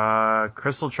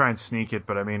 Chris will try and sneak it,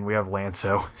 but I mean we have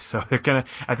Lanso, so they're gonna.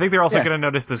 I think they're also gonna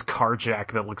notice this car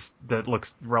jack that looks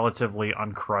relatively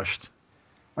uncrushed.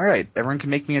 All right. Everyone can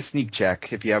make me a sneak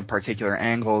check. If you have particular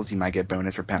angles, you might get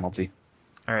bonus or penalty.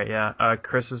 All right, yeah.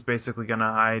 Chris is basically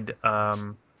gonna hide.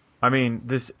 I mean,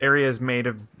 this area is made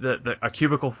of a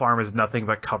cubicle farm is nothing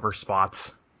but cover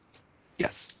spots.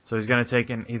 Yes. So he's gonna take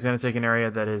an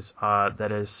area that is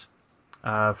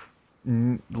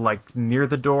like near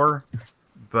the door,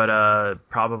 but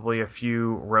probably a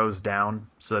few rows down,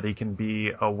 so that he can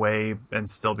be away and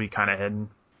still be kind of hidden,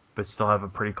 but still have a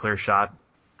pretty clear shot.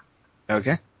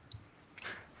 Okay.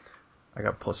 I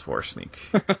got +4 sneak.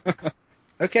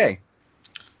 Okay.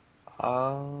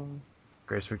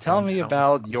 Grace, Tell me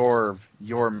about your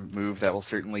move that will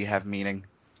certainly have meaning.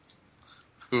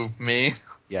 Who, me?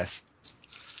 Yes.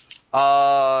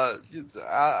 Alex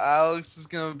is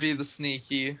gonna be the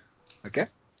sneaky. Okay.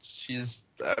 She's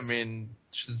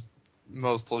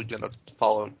mostly gonna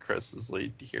follow Chris's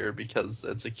lead here because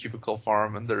it's a cubicle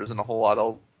farm and there isn't a whole lot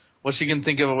of. Well, she can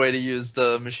think of a way to use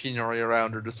the machinery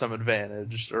around her to some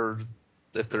advantage, or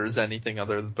if there's anything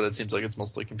other, but it seems like it's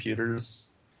mostly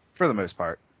computers. For the most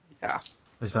part. Yeah.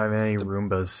 There's not even any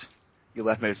Roombas. You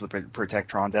left most of the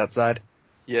protectrons outside?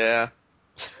 Yeah.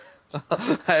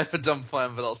 I have a dumb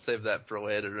plan, but I'll save that for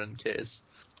later in case.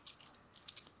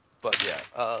 But yeah,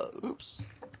 oops.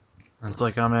 It's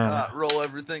like I'm in. Roll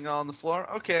everything on the floor.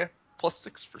 Okay,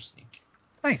 +6 for sneak.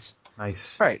 Nice.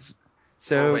 Nice. All right.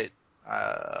 So. Oh, wait.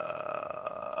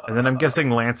 And then I'm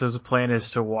guessing Lance's plan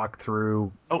is to walk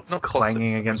through, Oh no,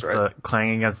 clanging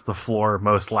 +6, against the floor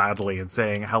most loudly and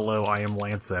saying, "Hello, I am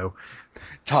Lanso."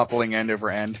 Toppling end over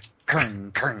end.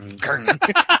 Kern, kern, kern.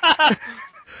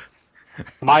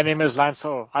 My name is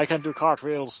Lanso. I can do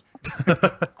cartwheels.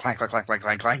 Clank, clank, clank, clank,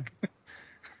 clank, clank.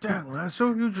 Damn,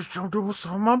 Lanso, you just jumped over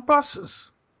some of my buses.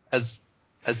 As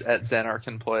at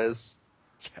Xanarkin plays.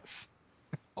 Yes.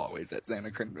 Always at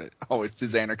Xanarkin. Always to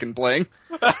Xanarkin playing.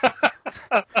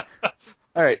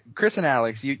 All right, Chris and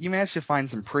Alex, you managed to find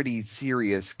some pretty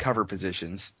serious cover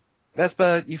positions.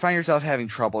 Vespa, you find yourself having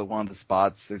trouble at one of the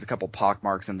spots. There's a couple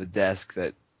pockmarks in the desk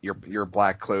that your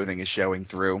black clothing is showing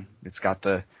through. It's got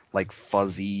the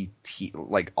fuzzy,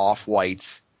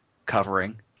 off-white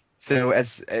covering. So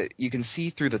as you can see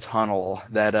through the tunnel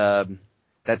that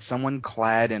someone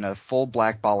clad in a full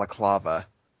black balaclava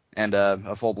and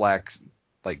a full black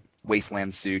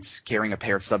wasteland suit carrying a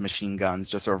pair of submachine guns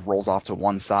just sort of rolls off to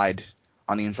one side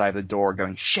on the inside of the door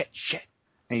going, shit,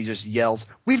 and he just yells,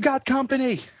 "We've got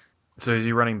company!" So is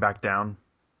he running back down?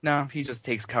 No, he just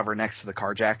takes cover next to the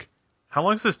car jack. How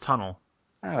long is this tunnel?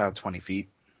 About 20 feet.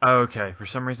 Okay, for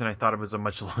some reason I thought it was a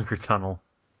much longer tunnel.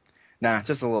 Nah,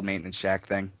 just a little maintenance shack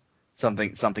thing.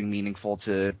 Something meaningful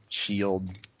to shield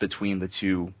between the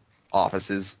two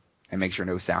offices and make sure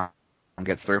no sound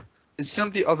gets through. Is he on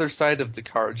the other side of the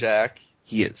car, Jack?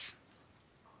 He is.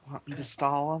 Want me to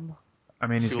stall him? I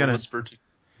mean, he's She will gonna. whisper to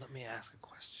Let me ask a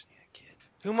question here, kid.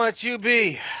 Who might you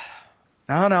be?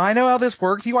 No, I know how this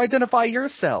works. You identify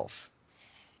yourself.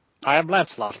 I am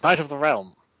Lancelot, Knight of the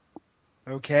Realm.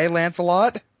 Okay,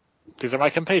 Lancelot. These are my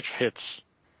compatriots.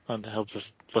 And he'll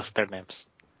just list their names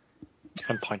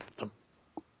and point at them.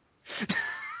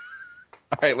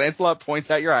 All right, Lancelot points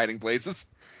out your hiding places.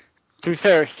 To be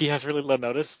fair, he has really low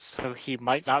notice, so he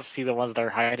might not see the ones that are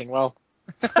hiding well.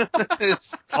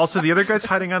 Also, the other guy's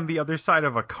hiding on the other side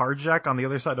of a car jack on the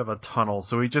other side of a tunnel,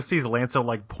 so he just sees Lancelot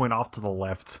like point off to the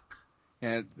left.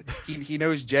 And he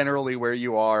knows generally where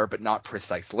you are, but not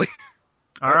precisely.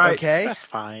 All right, Okay. That's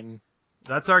fine.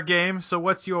 that's our game. So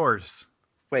what's yours?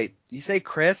 Wait, you say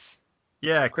Chris?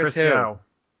 Yeah, Chris Chris who? Yao.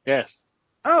 Yes.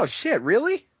 Oh shit,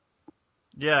 really?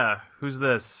 Yeah, who's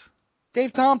this?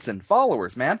 Dave Thompson,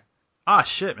 followers, man. Ah,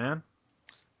 shit, man.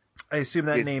 I assume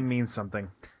that It's- name means something.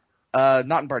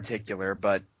 Not in particular,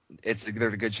 but there's a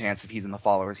good chance if he's in the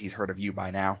followers, he's heard of you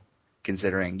by now,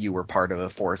 considering you were part of a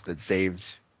force that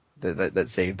saved that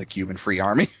saved the Cuban Free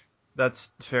Army.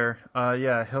 That's fair.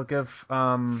 Yeah, he'll give.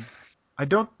 I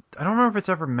don't remember if it's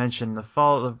ever mentioned. The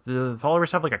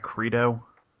followers have like a credo.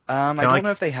 I like- don't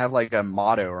know if they have like a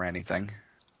motto or anything.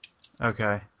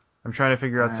 Okay, I'm trying to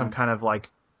figure out some kind of like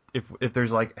if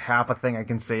there's like half a thing I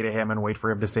can say to him and wait for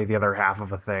him to say the other half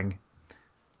of a thing.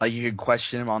 Like you could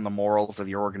question him on the morals of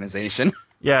your organization.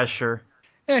 Yeah, sure.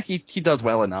 Yeah, he does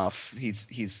well enough. He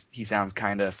sounds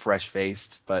kind of fresh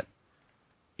faced, but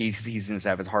he seems to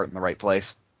have his heart in the right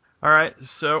place. All right,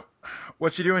 so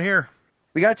what you doing here?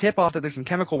 We got a tip off that there's some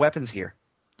chemical weapons here.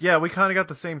 Yeah, we kind of got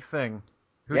the same thing.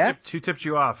 Who Yeah? tipped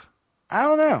you off? I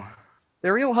don't know.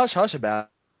 They're real hush hush about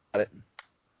it.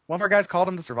 One of our guys called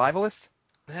him the survivalist.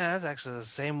 Yeah, that's actually the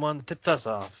same one that tipped us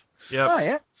off. Yep. Oh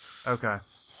yeah, Okay.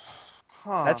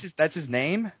 Huh. that's his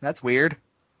name. That's weird.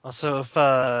 Also, if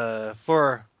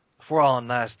we're all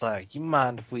nice, like, you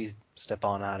mind if we step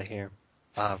on out of here?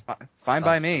 Fine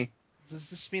by me. Does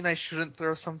this mean I shouldn't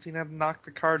throw something and knock the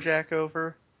car jack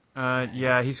over?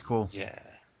 Yeah, he's cool. Yeah.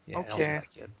 Okay.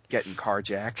 Like it. Getting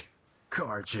carjacked.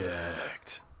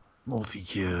 Carjacked.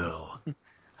 Multi-kill.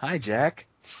 Hi Jack.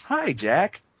 Hi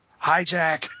Jack. Hi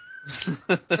Jack.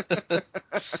 All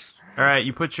right,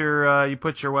 you put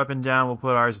your weapon down. We'll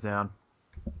put ours down.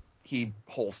 He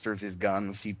holsters his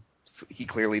guns. He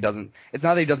clearly doesn't. It's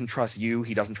not that he doesn't trust you.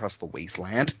 He doesn't trust the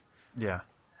wasteland. Yeah.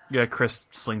 Yeah. Chris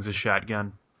slings a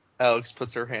shotgun. Alex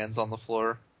puts her hands on the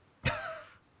floor.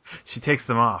 She takes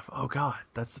them off. Oh God,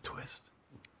 that's the twist.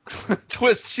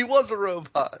 Twist, she was a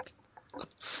robot.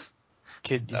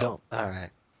 Kid, you No. don't. All right.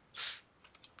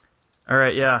 All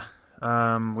right, yeah. We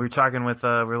were talking with. We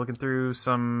were looking through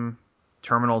some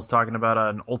terminals, talking about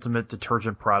an ultimate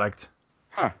detergent product.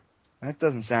 Huh. That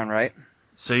doesn't sound right.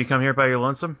 So you come here by your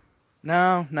lonesome?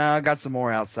 No, I got some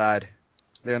more outside.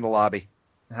 They're in the lobby.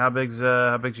 How big's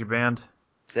your band?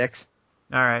 6.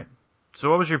 All right. So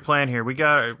what was your plan here? We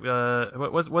got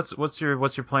what's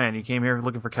your plan? You came here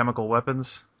looking for chemical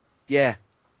weapons? Yeah.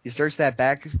 You searched that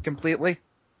back completely?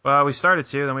 Well, we started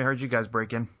to, then we heard you guys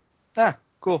break in. Ah,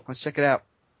 cool. Let's check it out.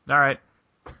 All right.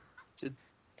 Did-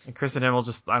 And Chris and him will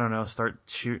just, I don't know, start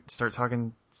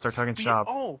talking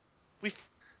shop.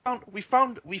 We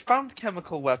found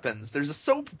chemical weapons. There's a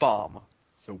soap bomb.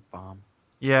 Soap bomb.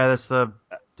 Yeah, that's the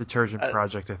detergent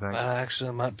project, I think. That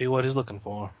actually might be what he's looking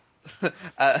for.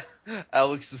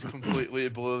 Alex is completely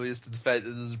oblivious to the fact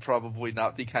that this is probably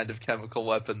not the kind of chemical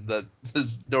weapon that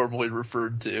is normally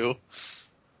referred to.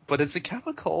 But it's a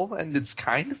chemical, and it's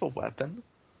kind of a weapon.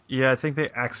 Yeah, I think they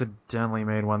accidentally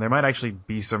made one. There might actually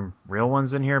be some real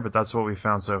ones in here, but that's what we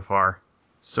found so far.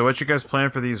 So what's your guys' plan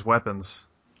for these weapons?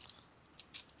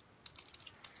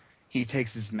 He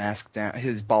takes his mask down,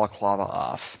 his balaclava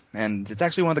off, and it's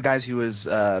actually one of the guys who was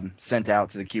sent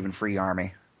out to the Cuban Free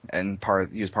Army, and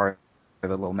he was part of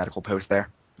the little medical post there.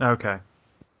 Okay.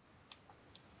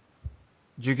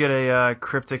 Did you get a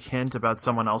cryptic hint about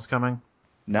someone else coming?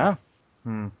 No,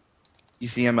 Hmm. you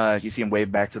see him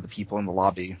wave back to the people in the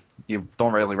lobby. You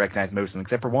don't really recognize most of them,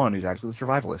 except for one who's actually the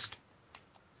survivalist,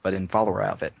 but in follower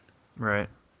outfit. Right.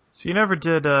 So you never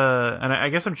did, and I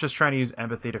guess I'm just trying to use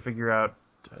empathy to figure out,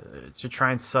 to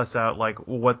try and suss out, like,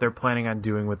 what they're planning on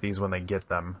doing with these when they get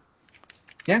them.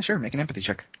 Yeah, sure. Make an empathy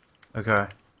check. Okay.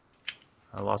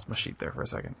 I lost my sheet there for a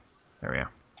second. There we go.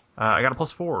 I got a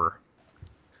 +4.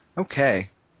 Okay.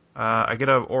 I get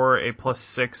a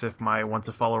 +6 if my once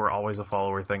a follower, always a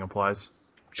follower thing applies.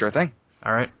 Sure thing.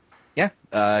 All right.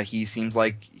 Yeah, he seems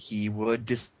like he would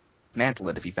dismantle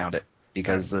it if he found it,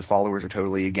 because the followers are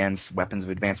totally against weapons of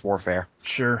advanced warfare.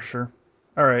 Sure.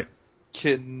 All right.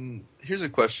 Here's a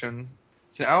question.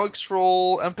 Can Alex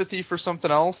roll empathy for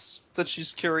something else that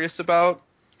she's curious about?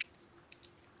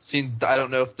 I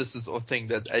don't know if this is a thing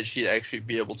that she'd actually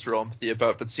be able to roll empathy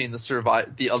about, but seeing the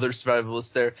other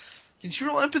survivalists there, can she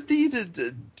roll empathy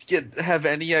to have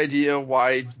any idea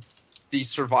why the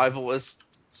survivalist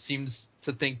seems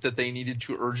to think that they needed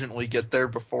to urgently get there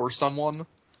before someone?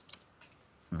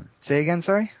 Say again,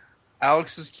 sorry?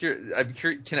 Alex is curious.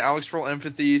 Can Alex roll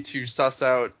empathy to suss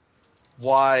out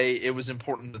why it was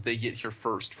important that they get here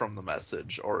first from the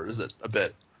message, or is it a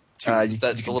bit too? Is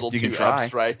that a little too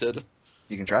abstracted?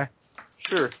 You can try.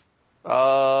 Sure.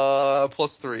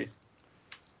 +3.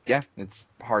 Yeah, it's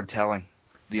hard telling.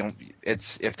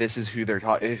 If this is who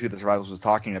the survivors was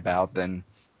talking about, then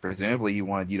presumably he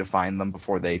wanted you to find them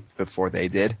before they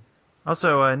did.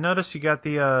 Also, I noticed you got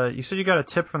you said you got a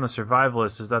tip from the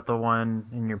survivalist. Is that the one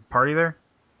in your party there?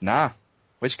 Nah.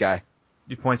 Which guy?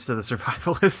 He points to the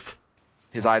survivalist.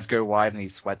 His eyes go wide and he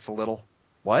sweats a little.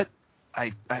 What?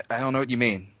 I don't know what you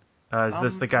mean. Is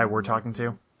this the guy we're talking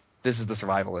to? This is the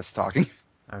survivalist talking.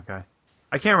 Okay.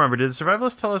 I can't remember. Did the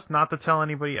survivalist tell us not to tell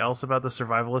anybody else about the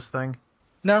survivalist thing?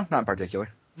 No, not in particular.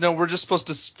 No, we're just supposed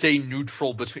to stay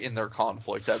neutral in their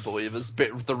conflict, I believe, is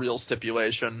the real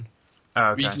stipulation.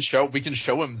 Oh, okay. We can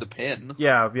show him the pin.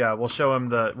 Yeah. We'll show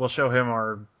him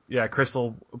our. Yeah, Chris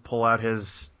will pull out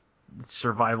his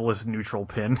survivalist neutral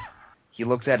pin. He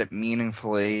looks at it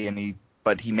meaningfully,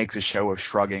 but he makes a show of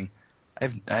shrugging. I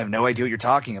have no idea what you're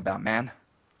talking about, man.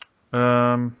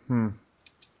 Well,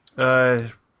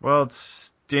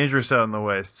 it's dangerous out in the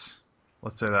wastes.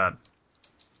 Let's say that.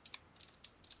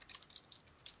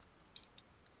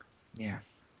 Yeah.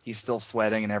 He's still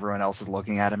sweating and everyone else is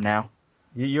looking at him now.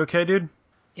 You okay, dude?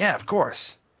 Yeah, of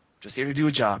course. Just here to do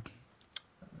a job.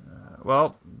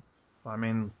 Well, I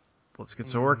mean, let's get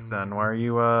to work then. Why are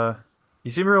you,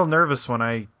 you seemed real nervous when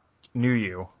I knew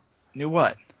you. Knew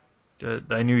what?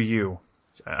 I knew you.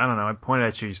 I don't know, I pointed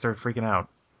at you, you started freaking out.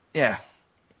 Yeah.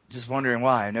 Just wondering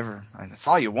why. I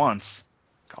saw you once.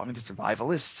 Called me the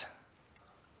survivalist.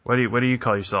 What do you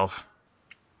call yourself?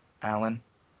 Alan.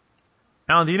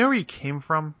 Alan, do you know where you came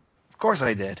from? Of course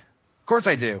I did. Of course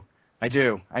I do. I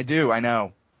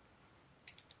know.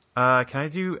 Can I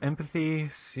do empathy?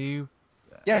 See?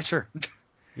 Yeah, sure.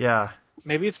 Yeah.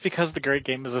 Maybe it's because the Great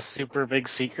Game is a super big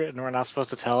secret and we're not supposed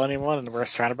to tell anyone and we're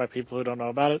surrounded by people who don't know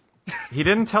about it. He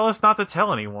didn't tell us not to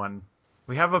tell anyone.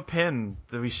 We have a pin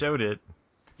that we showed it.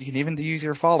 You can even use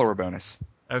your follower bonus.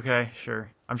 Okay,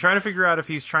 sure. I'm trying to figure out if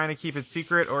he's trying to keep it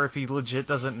secret or if he legit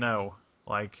doesn't know.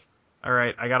 Like,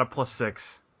 alright, I got a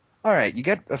 +6. Alright, you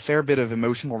get a fair bit of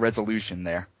emotional resolution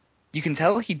there. You can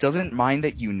tell he doesn't mind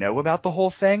that you know about the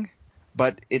whole thing,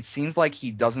 but it seems like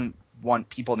he doesn't want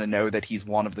people to know that he's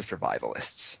one of the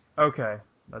survivalists. Okay,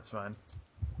 that's fine.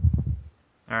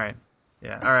 Alright.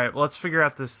 Yeah, alright, well, let's figure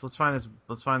out this,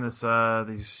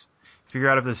 figure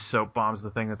out if this soap bomb's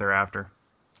the thing that they're after.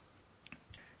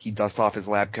 He dusts off his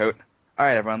lab coat.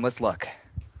 Alright, everyone, let's look.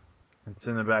 It's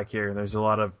in the back here, there's a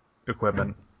lot of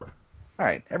equipment.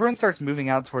 Alright, everyone starts moving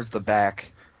out towards the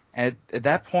back, and at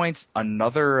that point,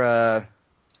 another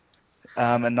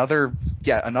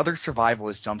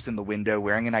survivalist jumps in the window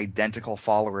wearing an identical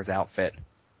follower's outfit.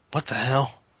 What the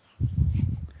hell?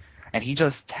 And he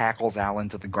just tackles Alan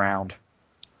to the ground.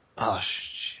 Oh,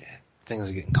 shit. Things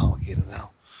are getting complicated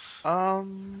now.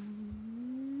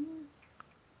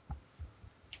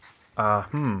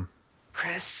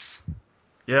 Chris,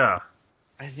 Yeah.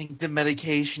 I think the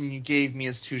medication you gave me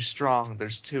is too strong.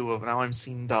 There's 2 of them. Now I'm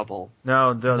seeing double.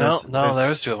 No,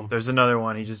 there's 2 of them. There's another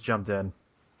one, he just jumped in.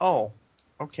 Oh,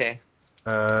 okay.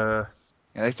 And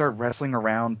they start wrestling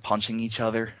around, punching each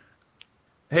other.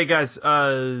 Hey guys,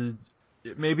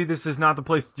 maybe this is not the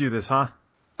place to do this, huh?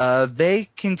 They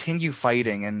continue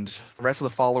fighting, and the rest of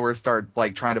the followers start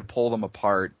trying to pull them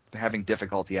apart. They're having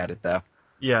difficulty at it, though.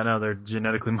 Yeah, no, they're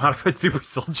genetically modified super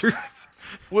soldiers.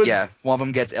 Yeah, one of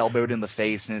them gets elbowed in the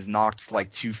face and is knocked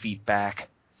 2 feet back.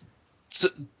 So,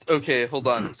 okay, hold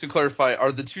on. To clarify,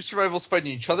 are the 2 survivals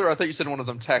fighting each other? I thought you said one of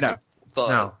them tackled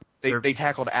No. They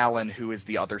tackled Alan, who is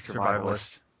the other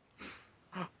survivalist.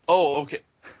 Oh, okay.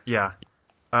 Yeah.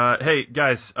 Hey,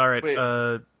 guys, alright,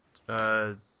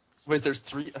 Wait, there's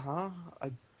 3, huh?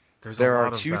 There are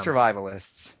 2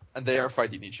 survivalists. And they are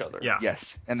fighting each other. Yeah.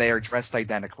 Yes, and they are dressed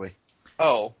identically.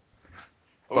 Oh.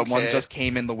 Okay. But one just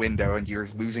came in the window, and you're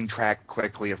losing track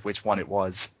quickly of which one it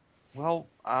was. Well,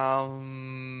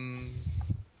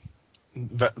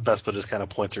 Vespa just kind of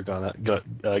points her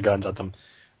guns at them.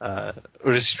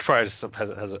 Or just probably just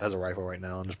has a rifle right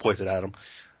now and just points it at them.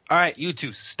 All right, you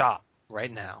two, stop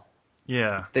right now.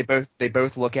 Yeah. They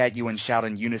both look at you and shout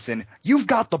in unison, "You've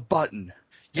got the button!"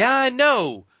 Yeah, I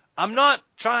know. I'm not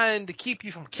trying to keep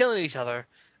you from killing each other.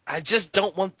 I just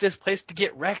don't want this place to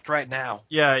get wrecked right now.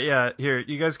 Yeah. Here,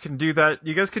 you guys can do that.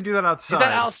 You guys can do that outside. Do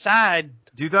that outside,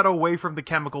 Do that away from the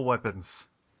chemical weapons.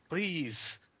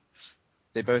 please.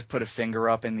 They both put a finger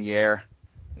up in the air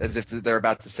as if they're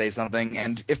about to say something.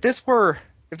 And if this were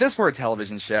a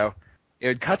television show, it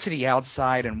would cut to the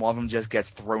outside and one of them just gets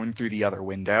thrown through the other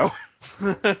window.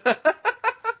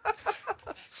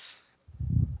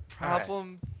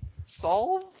 Problem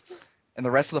solved? And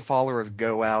the rest of the followers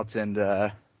go out and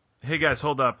Hey guys,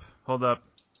 hold up. Yeah,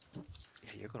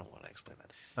 you're gonna want to explain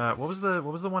that. What was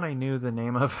the one I knew the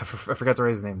name of? I forgot to write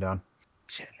his name down.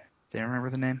 shit. Do you remember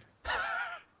the name?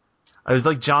 It was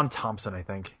like John Thompson, I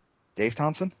think. Dave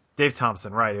Thompson? Dave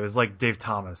Thompson, right. It was like Dave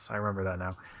Thomas. I remember that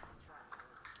now.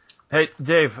 Hey,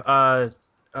 Dave, the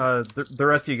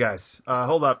rest of you guys,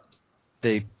 hold up.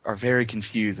 They are very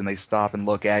confused and they stop and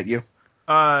look at you.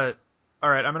 Alright,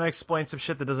 I'm gonna explain some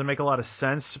shit that doesn't make a lot of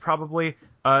sense, probably.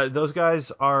 Those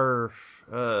guys are,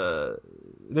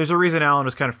 there's a reason Alan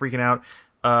was kind of freaking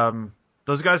out.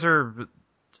 Those guys are,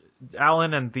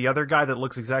 Alan and the other guy that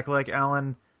looks exactly like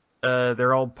Alan,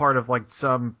 they're all part of, like,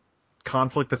 some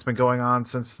conflict that's been going on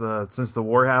since the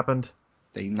war happened.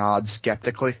 They nod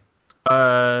skeptically.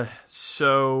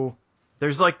 So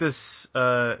there's like this,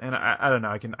 and I don't know.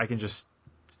 I can just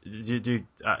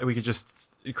we could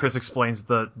just. Chris explains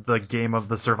the game of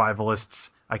the survivalists.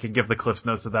 I can give the Cliff's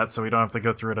Notes of that, so we don't have to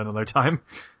go through it another time.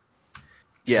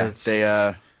 Yeah, It's- they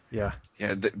Yeah.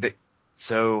 yeah.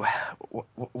 So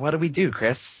what do we do,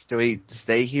 Chris? Do we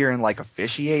stay here and like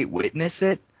officiate, witness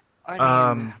it? I mean,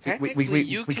 Um, technically,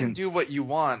 you we can can- do what you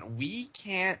want. We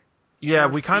can't. Yeah,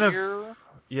 we kind of. interfere.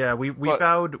 Yeah, we But-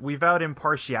 vowed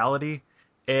impartiality,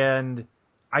 and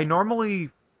I normally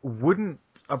wouldn't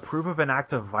approve of an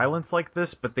act of violence like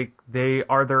this, but they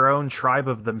are their own tribe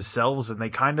of themselves, and they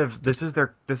kind of this is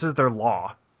their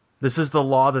law. This is the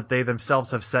law that they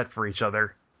themselves have set for each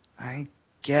other. I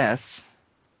guess.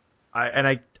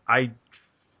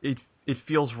 It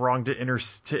feels wrong to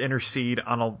intercede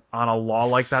on a law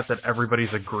like that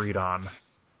everybody's agreed on.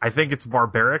 I think it's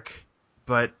barbaric,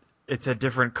 but it's a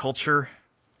different culture,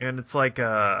 and it's like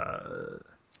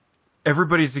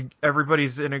everybody's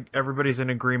in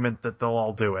agreement that they'll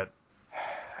all do it.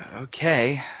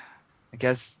 Okay. I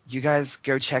guess you guys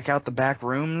go check out the back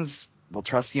rooms. We'll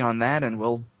trust you on that, and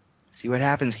we'll see what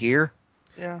happens here.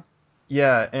 Yeah.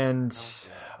 Yeah, and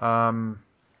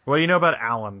what do you know about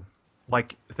Alan?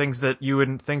 Like things that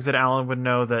Alan would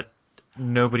know that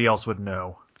nobody else would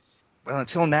know. Well,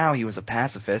 until now, he was a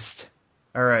pacifist.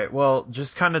 All right. Well,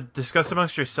 just kind of discuss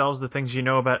amongst yourselves the things you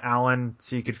know about Alan,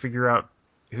 so you could figure out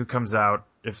who comes out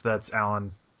if that's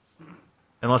Alan.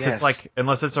 Unless Yes.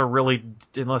 unless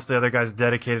the other guy's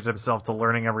dedicated himself to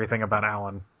learning everything about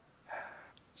Alan.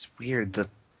 It's weird. The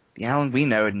Alan we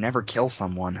know would never kill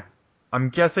someone. I'm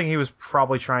guessing he was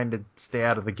probably trying to stay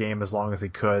out of the game as long as he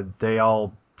could. They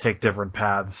all take different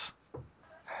paths.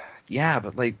 Yeah,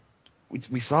 but like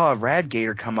we saw a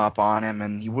Radgator come up on him,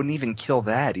 and he wouldn't even kill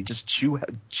that. He just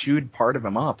chewed part of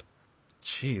him up.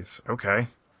 Jeez. Okay.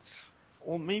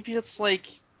 Well, maybe it's like.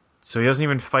 So he doesn't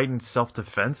even fight in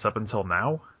self-defense up until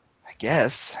now? I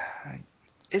guess.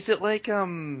 Is it like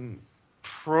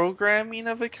programming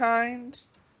of a kind?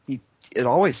 It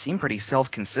always seemed pretty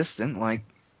self-consistent. Like,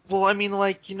 Well, I mean,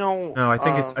 like, you know. No, I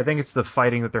think it's the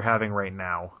fighting that they're having right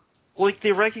now. Like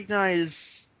they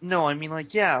recognize. No, I mean,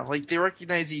 like, yeah, like they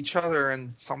recognize each other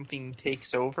and something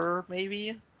takes over.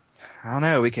 Maybe. I don't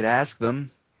know. We could ask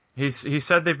them. He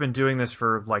said they've been doing this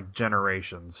for like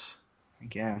generations. I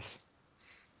guess.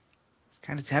 It's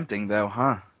kind of tempting, though,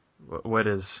 huh? What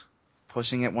is?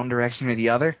 Pushing it one direction or the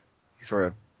other. He sort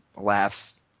of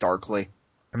laughs darkly.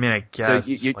 I mean, I guess.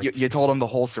 So you told him the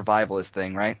whole survivalist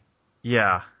thing, right?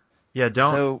 Yeah.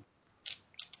 Don't.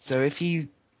 So if he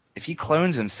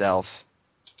clones himself,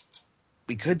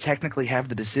 we could technically have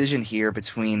the decision here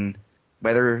between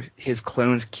whether his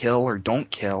clones kill or don't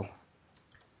kill.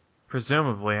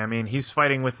 Presumably, I mean, he's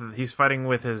fighting with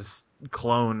his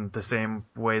clone the same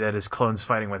way that his clone's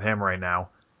fighting with him right now.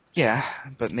 Yeah,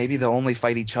 but maybe they'll only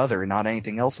fight each other and not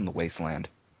anything else in the wasteland.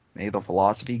 Maybe the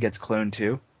philosophy gets cloned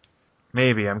too.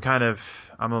 Maybe I'm kind of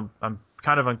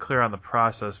unclear on the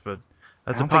process, but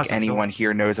that's I don't a think possibility. anyone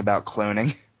here knows about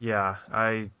cloning. Yeah,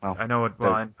 I Well, know what.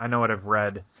 Well, I know what I've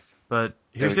read, but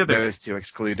here's Those, the other. those two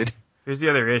excluded. Here's the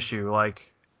other issue.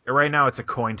 Like right now, it's a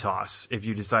coin toss if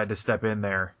you decide to step in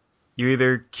there. You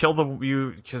either kill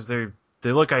because they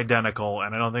look identical,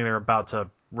 and I don't think they're about to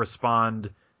respond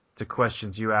to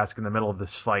questions you ask in the middle of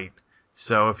this fight.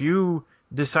 So if you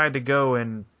decide to go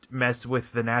and mess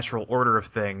with the natural order of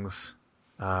things,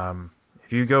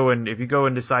 if you go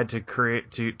and decide to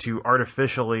create to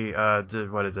artificially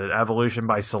evolution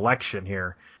by selection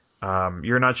here,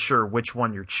 you're not sure which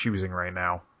one you're choosing right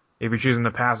now. If you're choosing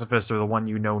the pacifist or the one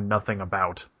you know nothing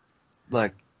about.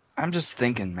 Look, I'm just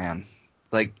thinking, man.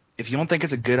 Like, if you don't think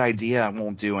it's a good idea, I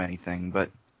won't do anything, but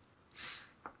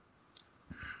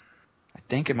I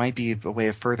think it might be a way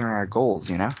of furthering our goals,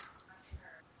 you know?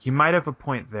 You might have a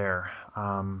point there.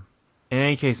 In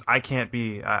any case, I can't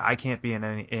be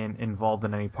involved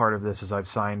in any part of this, as I've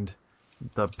signed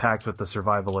the pact with the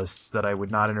survivalists that I would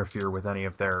not interfere with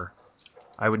their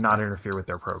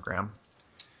program.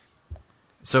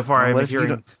 So far, Well,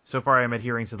 I am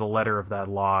adhering to the letter of that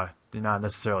law, not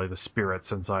necessarily the spirit,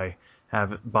 since I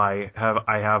have by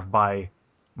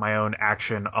my own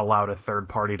action allowed a third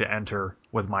party to enter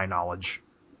with my knowledge.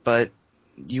 But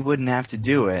you wouldn't have to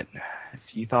do it.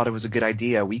 If you thought it was a good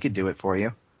idea, we could do it for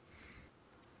you.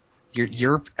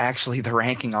 You're actually the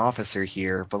ranking officer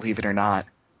here, believe it or not.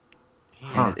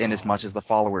 In as much as the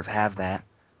followers have that,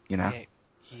 you know.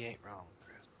 He ain't wrong,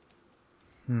 Chris.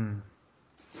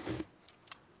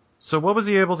 So what was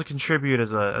he able to contribute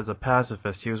as a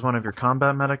pacifist? He was one of your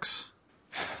combat medics?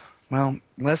 Well,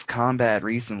 less combat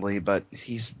recently, but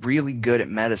he's really good at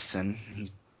medicine.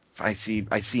 I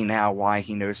see now why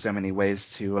he knows so many ways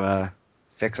to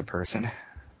fix a person.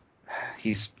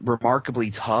 He's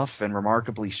remarkably tough and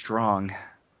remarkably strong.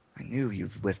 I knew he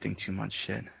was lifting too much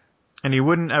shit. And he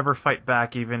wouldn't ever fight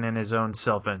back even in his own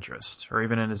self-interest, or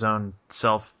even in his own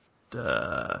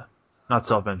not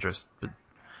self-interest, but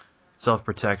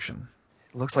self-protection.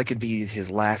 It looks like it'd be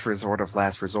his last resort of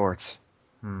last resorts.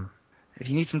 If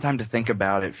you need some time to think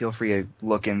about it, feel free to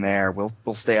look in there.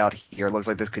 We'll stay out here. It looks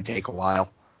like this could take a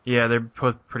while. Yeah, they're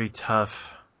both pretty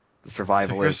tough. The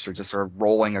survivalists are just sort of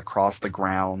rolling across the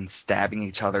ground, stabbing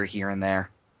each other here and there.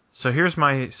 So here's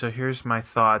my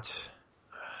thought.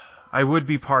 I would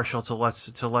be partial to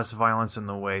less violence in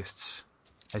the wastes.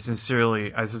 I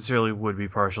sincerely would be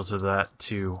partial to that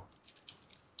too.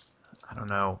 I don't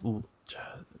know.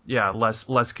 Yeah,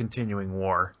 less continuing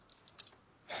war.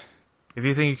 If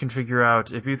you think you can figure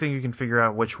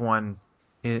out which one,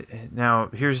 now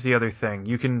here's the other thing.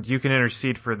 You can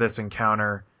intercede for this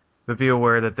encounter, but be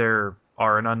aware that there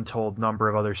are an untold number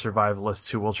of other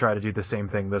survivalists who will try to do the same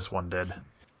thing this one did.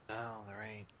 No, there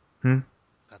ain't.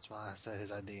 That's why I said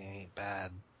his idea ain't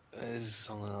bad. There's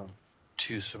only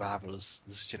 2 survivalists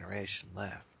this generation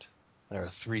left. There are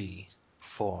 3,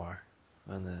 4,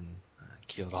 and then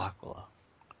killed Aquila.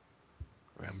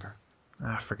 Remember?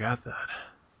 I forgot that.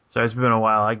 So it's been a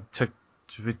while.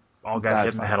 We all got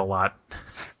hit in the head a lot.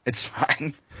 It's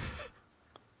fine.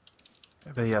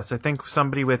 But yes, I think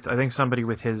somebody with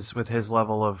his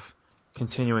level of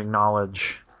continuing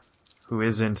knowledge, who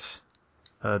isn't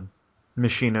an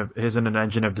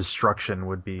engine of destruction,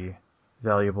 would be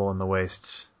valuable in the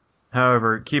wastes.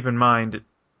 However, keep in mind,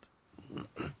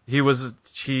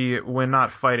 when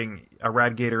not fighting, a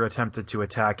Radgator attempted to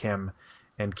attack him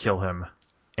and kill him,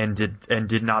 and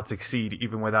did not succeed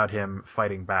even without him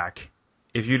fighting back.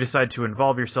 If you decide to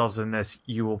involve yourselves in this,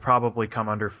 you will probably come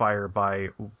under fire by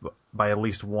at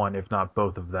least one, if not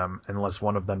both of them, unless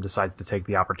one of them decides to take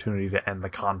the opportunity to end the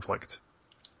conflict.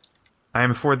 I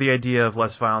am for the idea of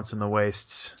less violence in the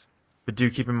wastes, but do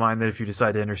keep in mind that if you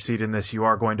decide to intercede in this, you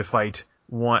are going to fight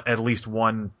at least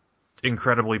one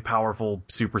incredibly powerful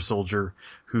super soldier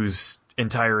whose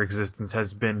entire existence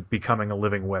has been becoming a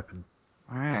living weapon.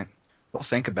 All right. We'll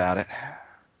think about it.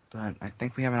 But I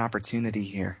think we have an opportunity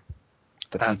here.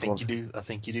 I think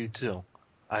you do too.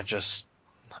 I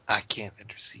can't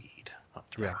intercede. Not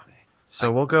directly.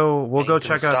 So we'll go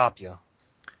check out. Stop you.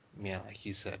 Yeah, like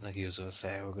he said, like he was going to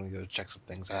say, we're going to go check some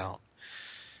things out.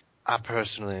 I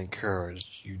personally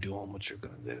encourage you doing what you're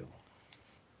going to do.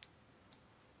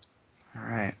 All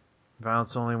right.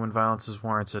 Violence only when violence is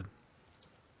warranted.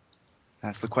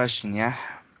 That's the question, yeah?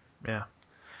 Yeah.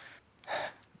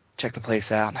 Check the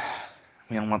place out.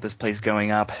 We don't want this place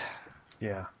going up.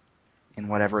 Yeah. In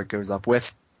whatever it goes up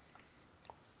with.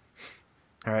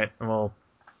 All right, we'll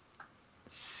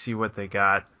see what they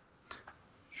got.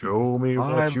 Show me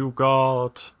what you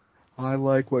got. I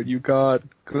like what you got.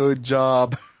 Good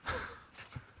job.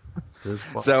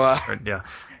 So, yeah.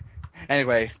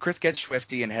 Anyway, Chris gets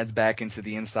swifty and heads back into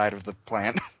the inside of the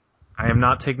plant. I am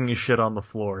not taking a shit on the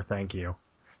floor, thank you.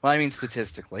 Well, I mean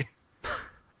statistically.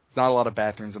 There's not a lot of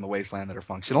bathrooms in the wasteland that are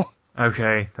functional.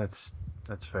 Okay, that's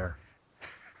fair.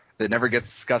 that never gets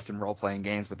discussed in role-playing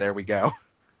games, but there we go.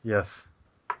 Yes.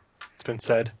 It's been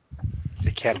said.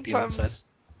 It can't be unsaid.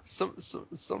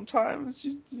 Sometimes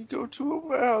you go to a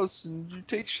warehouse and you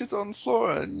take shit on the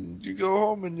floor and you go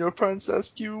home and your parents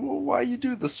ask you, well, why you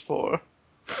do this for?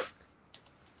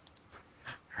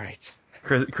 Right.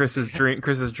 Chris's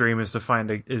dream is to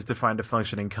find a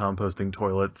functioning composting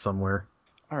toilet somewhere.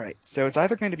 All right. So it's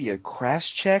either going to be a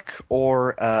crash check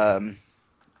or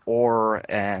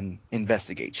an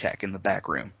investigate check in the back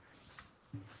room.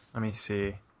 Let me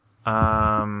see.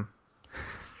 I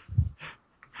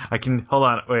can hold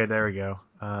on. Wait, there we go.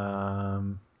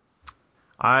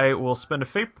 I will spend a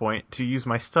fate point to use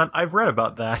my stunt. I've read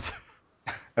about that.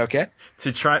 Okay.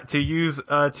 to use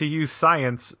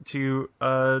science to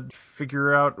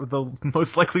figure out the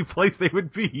most likely place they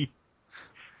would be.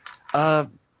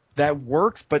 That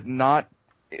works, but not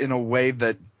in a way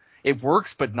that it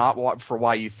works, but not for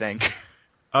why you think.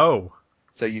 Oh.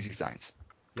 So use your science.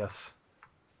 Yes.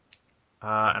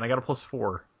 And I got a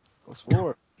 +4. +4.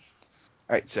 All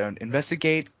right. So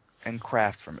investigate and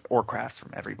craft from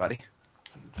everybody.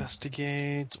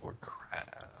 Investigate or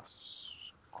crafts?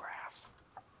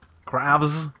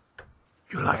 Crafts.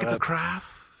 You like the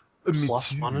craft?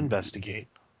 +1 investigate.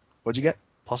 What'd you get?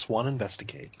 +1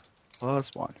 investigate.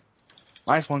 +1.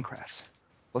 -1 crafts.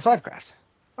 +5 crafts.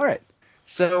 All right.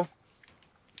 So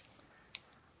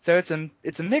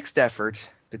it's a mixed effort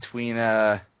between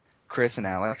Chris and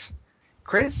Alex.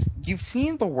 Chris, you've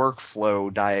seen the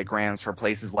workflow diagrams for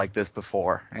places like this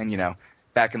before, and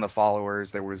back in the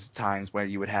followers, there was times where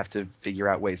you would have to figure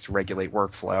out ways to regulate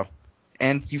workflow.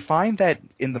 And you find that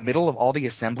in the middle of all the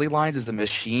assembly lines is a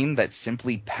machine that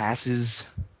simply passes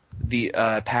the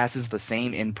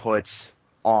same inputs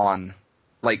on.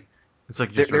 Like, it's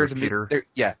like just a repeater.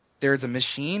 There's a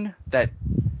machine that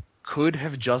could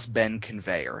have just been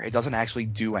conveyor. It doesn't actually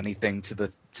do anything to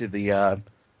the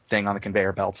thing on the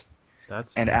conveyor belt.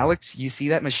 And Alex, you see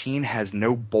that machine has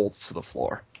no bolts to the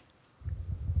floor.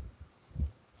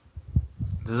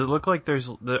 Does it look like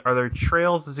are there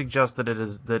trails that suggest that it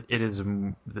has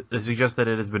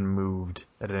been moved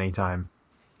at any time?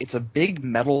 It's a big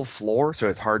metal floor, so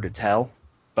it's hard to tell,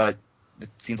 but it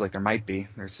seems like there might be.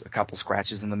 There's a couple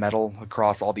scratches in the metal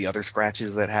across all the other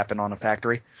scratches that happen on a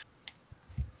factory.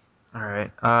 All right.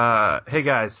 Hey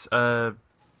guys, help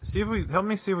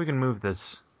me see if we can move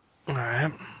this. All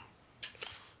right.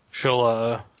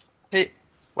 She'll Hey,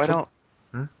 why don't?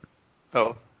 Hmm?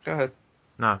 Oh, go ahead.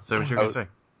 No, so what you're gonna say?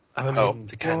 I've been meaning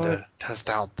to kind of test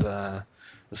out the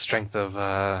strength of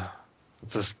what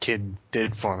this kid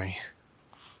did for me.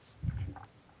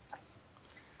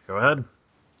 Go ahead.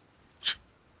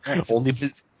 Only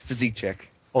physique check.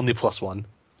 Only +1.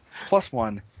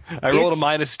 +1. I rolled a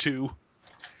 -2.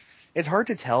 It's hard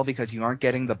to tell because you aren't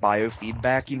getting the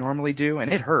biofeedback you normally do,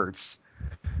 and it hurts.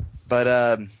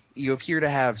 But you appear to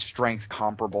have strength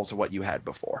comparable to what you had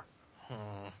before.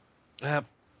 Yep,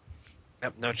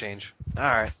 no change. All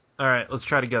right, let's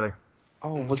try together.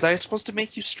 Oh, was I supposed to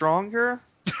make you stronger?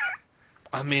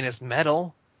 I mean, it's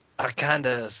metal. I kind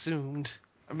of assumed.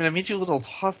 I mean, I made you a little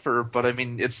tougher, but I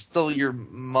mean, it's still your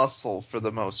muscle for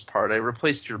the most part. I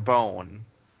replaced your bone.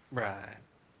 Right.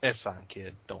 It's fine,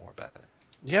 kid. Don't worry about it.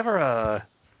 You ever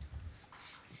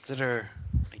consider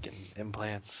making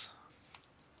implants?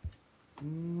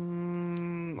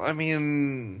 I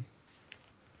mean,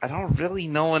 I don't really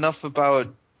know enough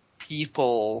about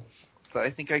people that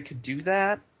I think I could do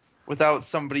that without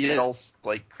somebody else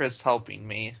like Chris helping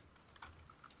me.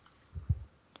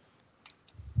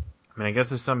 I mean, I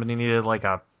guess if somebody needed like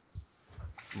a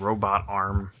robot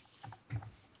arm,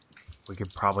 we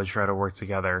could probably try to work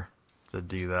together to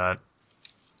do that.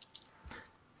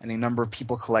 Any number of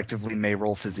people collectively may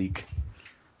roll physique.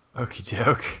 Okie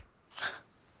doke.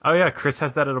 Oh yeah, Chris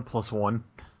has that at a +1.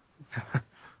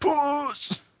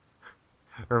 Push!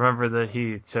 Remember that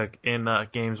he took in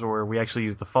games where we actually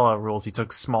used the Fallout rules, he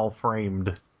took small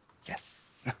framed.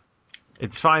 Yes.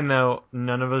 It's fine though,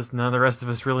 none of the rest of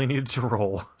us really needed to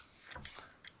roll.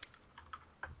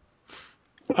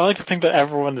 I like to think that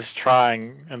everyone is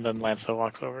trying, and then Lanza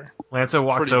walks over. Lanza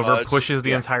walks Pretty over, much, pushes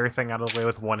the yeah. entire thing out of the way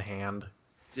with one hand.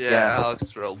 Yeah,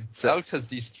 Alex rolled. Alex has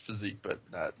decent physique, but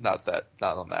not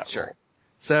on that Sure. roll.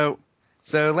 So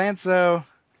Lanzo,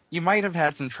 you might have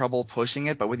had some trouble pushing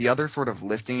it, but with the other sort of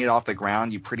lifting it off the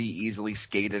ground, you pretty easily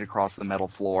skated across the metal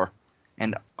floor.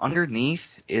 And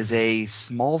underneath is a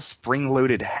small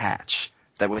spring-loaded hatch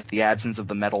that, with the absence of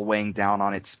the metal weighing down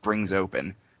on it, springs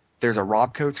open. There's a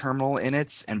Robco terminal in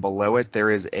it, and below it there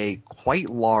is a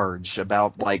quite large,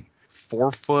 about like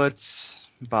 4 foot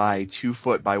by 2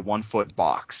 foot by 1 foot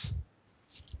box.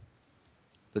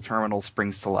 The terminal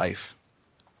springs to life.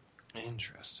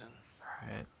 Interesting.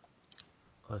 Alright.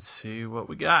 Let's see what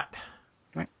we got.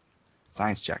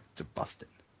 Science check to bust it.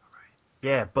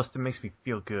 Yeah, busting makes me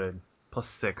feel good.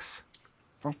 +6.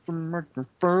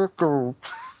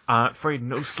 Afraid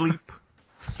no sleep.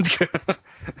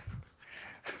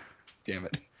 Damn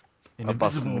it. An A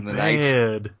bustin' invisible in the night.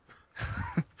 bed.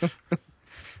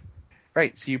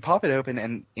 Right, so you pop it open,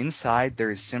 and inside there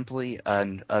is simply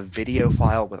a video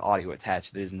file with audio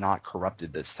attached that is not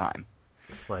corrupted this time.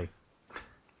 Like,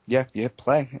 Yeah,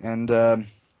 play. And in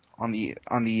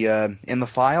the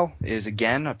file is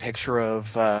again a picture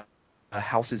of a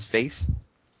house's face,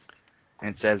 and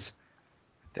it says,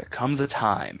 "There comes a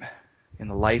time in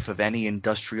the life of any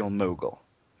industrial mogul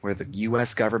where the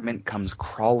U.S. government comes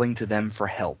crawling to them for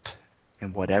help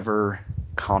in whatever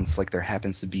conflict there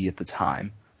happens to be at the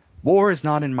time. War is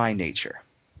not in my nature.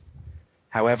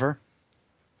 However,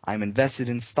 I'm invested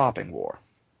in stopping war,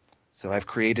 so I've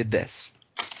created this,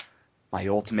 my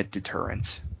ultimate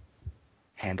deterrent.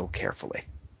 Handle carefully."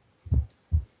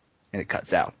 And it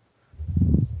cuts out.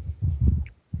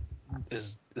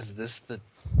 Is this the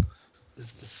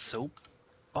soap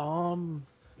bomb?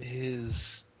 I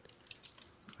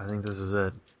think this is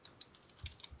it.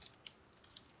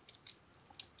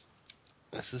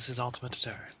 This is his ultimate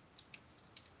deterrent.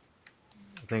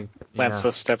 I think,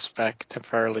 Lancelot steps back,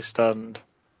 temporarily stunned.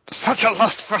 Such a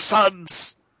lust for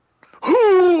sons!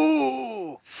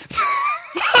 Whoo!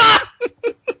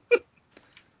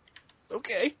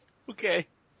 Okay.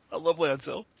 I love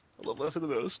Lancel. I love Lancel the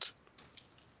most.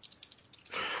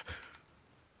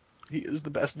 He is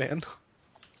the best man.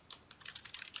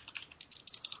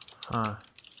 Huh.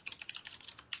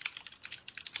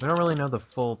 We don't really know the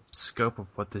full scope of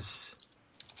what this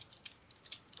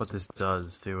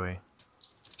does, do we?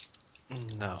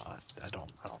 No, I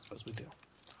don't suppose we do.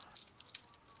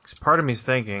 'Cause part of me's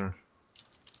thinking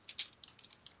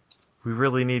we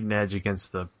really need an edge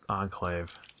against the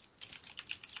Enclave.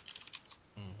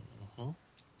 Mm-hmm.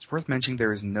 It's worth mentioning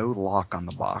there is no lock on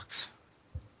the box.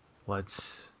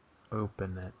 Let's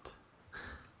open it.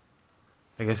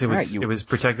 I guess it was Right, it was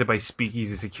protected by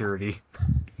speakeasy security.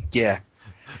 Yeah.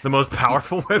 The most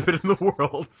powerful weapon in the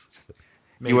world.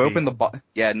 Maybe. You open the box.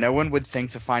 Yeah, no one would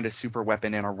think to find a super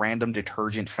weapon in a random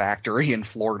detergent factory in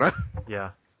Florida.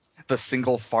 Yeah. The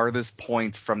single farthest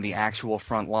point from the actual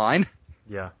front line.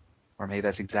 Yeah. Or maybe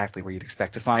that's exactly where you'd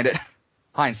expect to find it.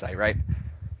 Hindsight, right?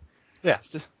 Yeah.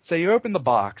 So you open the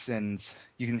box, and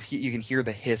you can hear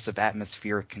the hiss of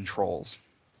atmospheric controls,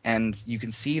 and you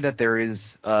can see that there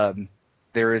is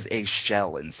a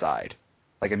shell inside,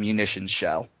 like a munitions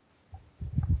shell.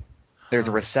 There's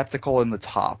a receptacle in the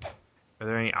top. Are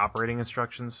there any operating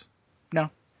instructions? No,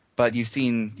 but you've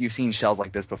seen shells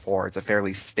like this before. It's a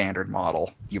fairly standard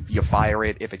model. You fire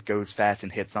it. If it goes fast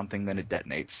and hits something, then it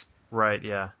detonates. Right,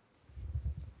 yeah.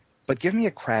 But give me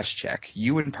a crash check.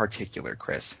 You in particular,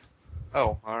 Chris.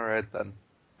 Oh, alright then.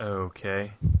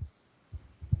 Okay.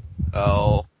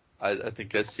 Oh, I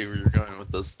think I see where you're going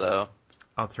with this, though.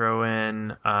 I'll throw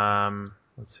in,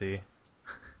 let's see.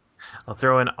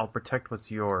 I'll protect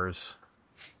what's yours.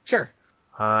 Sure.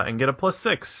 And get a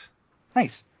 +6.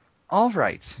 Nice. All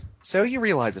right. So you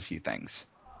realize a few things.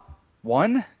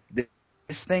 One,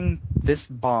 this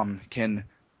bomb can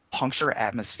puncture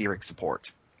atmospheric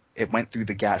support. It went through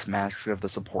the gas masks of the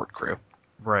support crew.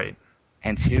 Right.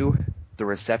 And two, the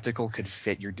receptacle could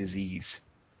fit your disease.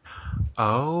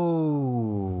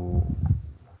 Oh.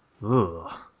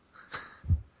 Ugh.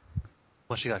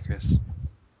 What you got, Chris?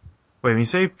 Wait, when you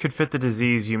say could fit the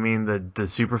disease, you mean the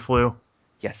super flu?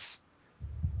 Yes.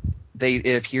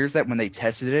 It appears that when they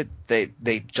tested it,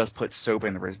 they just put soap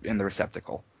in the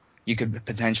receptacle. You could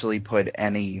potentially put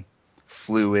any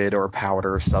fluid or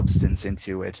powder substance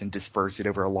into it and disperse it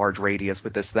over a large radius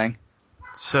with this thing.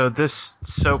 So this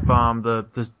soap bomb,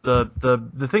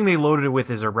 the thing they loaded it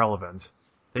with is irrelevant.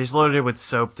 They just loaded it with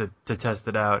soap to test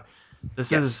it out.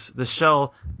 This Yes. is the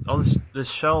shell. This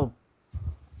shell.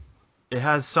 It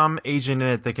has some agent in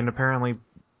it that can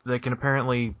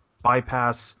apparently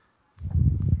bypass,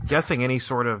 guessing any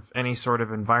sort of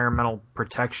environmental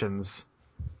protections,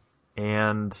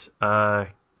 and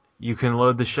you can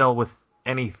load the shell with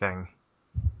anything.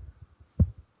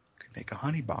 Could make a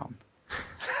honey bomb.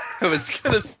 I was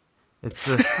gonna say, It's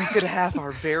the we could have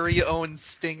our very own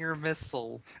Stinger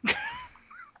missile.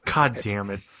 God damn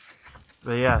it.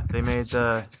 But yeah, they made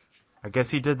I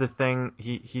guess he did the thing.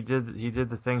 He did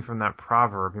the thing from that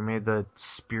proverb. He made the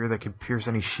spear that could pierce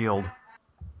any shield.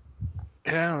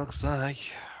 Yeah, looks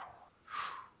like.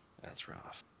 That's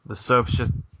rough. The soap's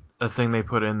just a thing they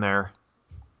put in there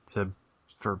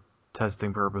for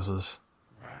testing purposes.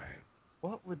 Right.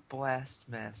 What would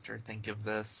Blastmaster think of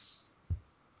this?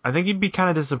 I think you'd be kind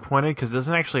of disappointed because it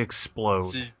doesn't actually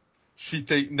explode.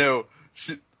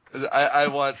 I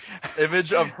want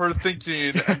image of her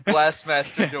thinking and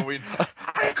Blastmaster going,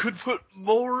 I could put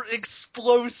more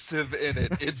explosive in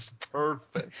it. It's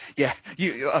perfect. Yeah,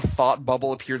 a thought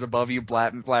bubble appears above you.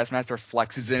 Blastmaster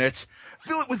flexes in it.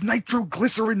 Fill it with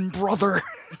nitroglycerin, brother.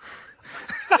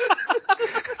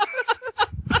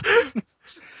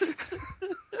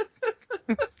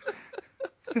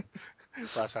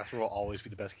 Blastmaster will always be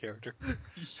the best character.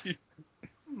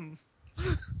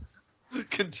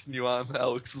 Continue on.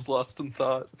 Alex is lost in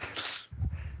thought.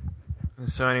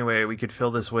 So anyway, we could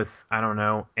fill this with, I don't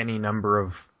know, any number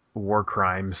of war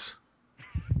crimes.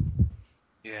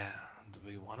 Yeah, do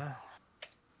we wanna?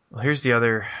 Well, here's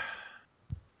another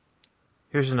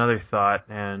thought,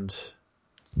 and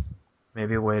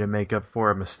maybe a way to make up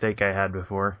for a mistake I had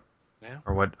before. Yeah.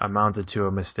 Or what amounted to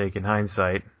a mistake in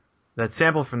hindsight. That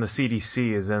sample from the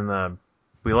CDC is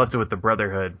we left it with the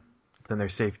Brotherhood. It's in their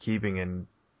safekeeping in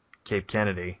Cape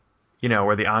Kennedy. You know,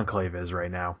 where the Enclave is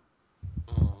right now.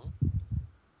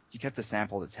 You kept the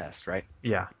sample to test, right?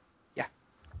 Yeah. Yeah.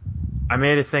 I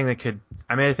made a thing that could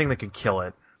kill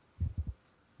it.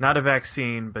 Not a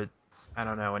vaccine, but I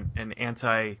don't know, and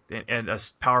a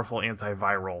powerful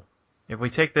antiviral. If we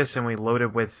take this and we load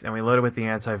it with the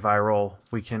antiviral,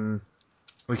 we can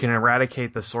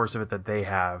eradicate the source of it that they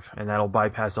have, and that'll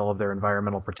bypass all of their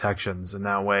environmental protections. And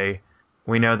that way,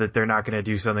 we know that they're not going to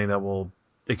do something that will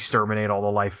exterminate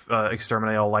all life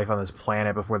on this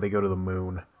planet before they go to the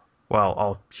moon. Well,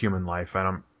 all human life.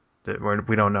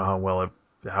 We don't know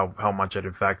how much it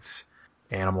affects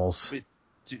animals. Wait,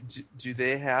 do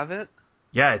they have it?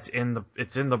 Yeah, it's in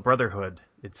the Brotherhood.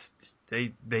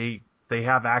 They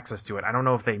have access to it. I don't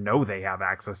know if they know they have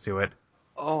access to it.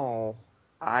 Oh,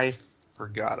 I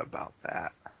forgot about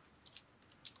that.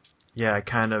 Yeah,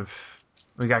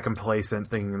 we got complacent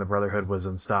thinking the Brotherhood was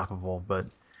unstoppable, but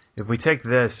if we take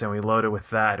this and we load it with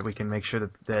that, we can make sure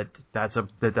that's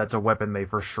a weapon they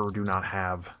for sure do not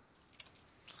have.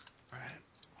 Right.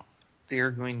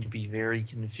 They're going to be very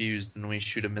confused when we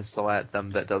shoot a missile at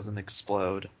them that doesn't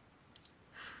explode.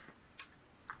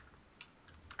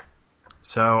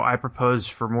 So I propose,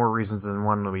 for more reasons than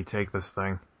one, that we take this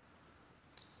thing.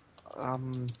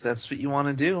 That's what you want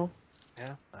to do.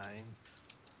 Yeah, I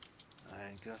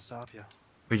ain't gonna stop you.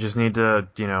 We just need to,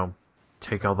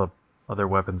 take all the other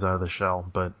weapons out of the shell,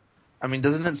 but... I mean,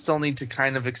 doesn't it still need to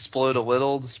kind of explode a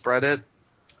little to spread it?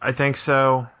 I think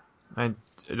so.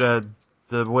 The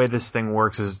way this thing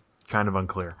works is kind of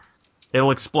unclear.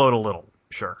 It'll explode a little,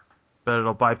 sure. But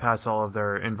it'll bypass all of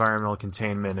their environmental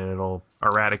containment, and it'll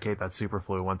eradicate that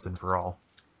superflu once and for all.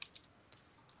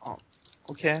 Oh,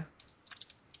 okay.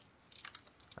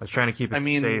 I was trying to keep it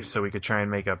safe so we could try and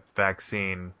make a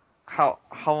vaccine. How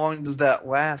long does that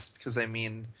last? Because,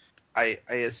 I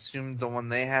assume the one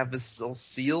they have is still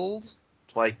sealed,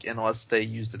 unless they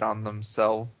used it on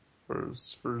themselves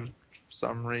for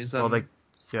some reason. Well,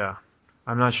 yeah.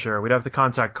 I'm not sure. We'd have to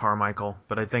contact Carmichael,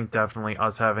 but I think definitely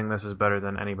us having this is better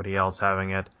than anybody else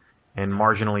having it, and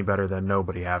marginally better than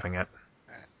nobody having it.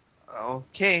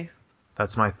 Okay.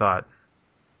 That's my thought.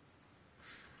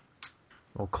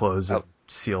 We'll close and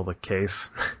seal the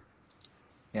case.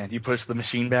 Yeah, do you push the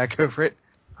machine back over it?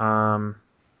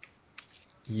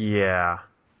 Yeah.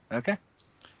 Okay.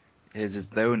 It is as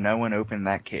though no one opened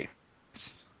that case.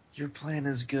 Your plan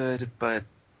is good, but...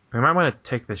 We might want to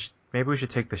take this... Maybe we should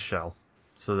take the shell,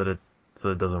 so that it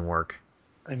doesn't work.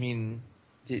 Wasn't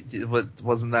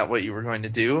that what you were going to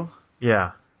do?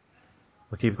 Yeah.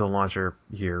 We'll keep the launcher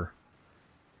here,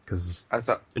 because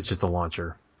it's just a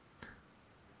launcher.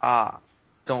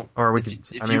 Don't... Or if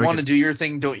you want to do your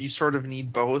thing, don't you sort of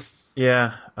need both?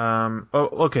 Yeah.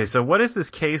 Okay. So what is this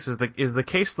case? Is the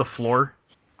case the floor?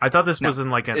 I thought this was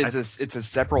in It's a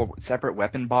separate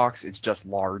weapon box. It's just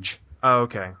large. Oh,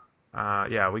 okay.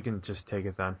 Yeah, we can just take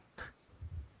it then,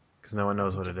 because no one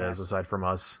knows what it is aside from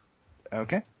us.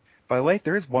 Okay. By the way,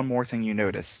 there is one more thing you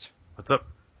noticed. What's up?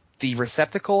 The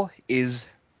receptacle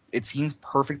it seems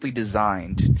perfectly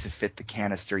designed to fit the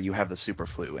canister you have the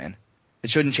superflu in. It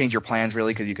shouldn't change your plans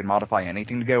really, because you can modify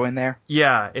anything to go in there.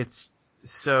 Yeah, it's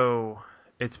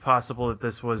possible that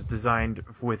this was designed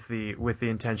with the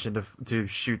intention to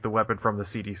shoot the weapon from the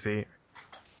CDC.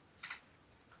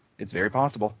 It's very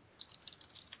possible.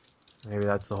 Maybe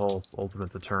that's the whole ultimate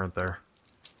deterrent there.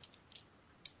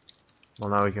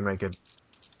 Well, now we can make it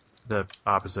the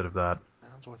opposite of that.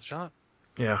 That's worth a shot.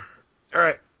 Yeah. All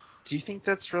right. Do you think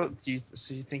that's real?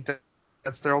 So you think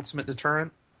that's their ultimate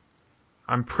deterrent?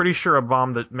 I'm pretty sure a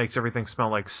bomb that makes everything smell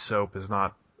like soap is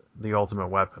not the ultimate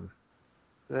weapon.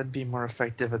 That'd be more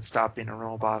effective at stopping a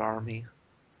robot army.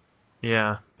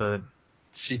 Yeah, but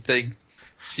She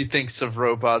thinks of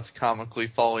robots comically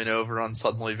falling over on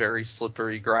suddenly very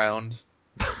slippery ground.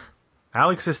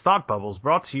 Alex's Thought Bubbles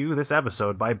brought to you this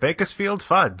episode by Bakersfield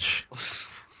Fudge.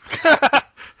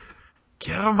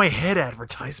 Get out of my head,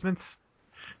 advertisements.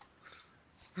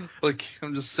 Like,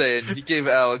 I'm just saying, you gave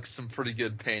Alex some pretty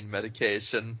good pain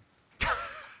medication.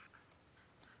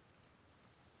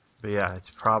 But yeah,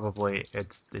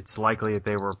 it's likely that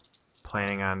they were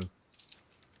planning on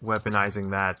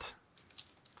weaponizing that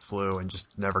flu and just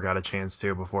never got a chance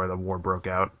to before the war broke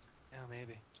out. Yeah,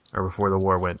 maybe. Or before the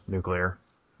war went nuclear.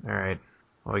 Alright.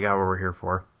 Well, we got what we're here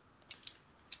for.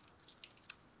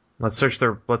 Let's search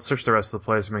the rest of the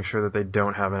place and make sure that they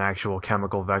don't have an actual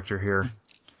chemical vector here.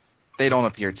 They don't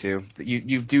appear to.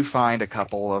 You do find a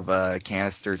couple of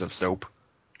canisters of soap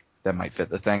that might fit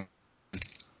the thing.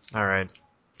 Alright.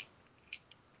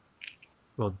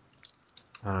 Well,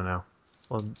 I don't know.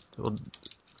 Well,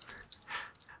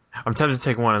 I'm tempted to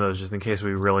take one of those just in case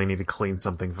we really need to clean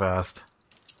something fast.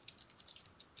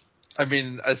 I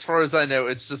mean, as far as I know,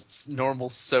 it's just normal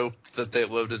soap that they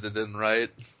loaded it in, right?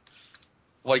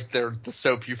 Like they're the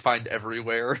soap you find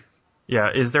everywhere.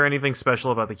 Yeah, is there anything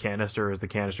special about the canister, or is the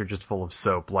canister just full of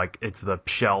soap? Like, it's the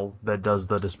shell that does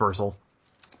the dispersal?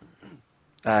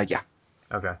 Yeah.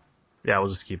 Okay. Yeah, we'll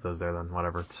just keep those there then,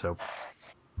 whatever, it's soap.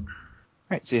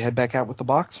 Alright, so you head back out with the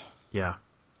box? Yeah.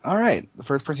 Alright, the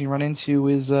first person you run into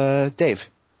is Dave.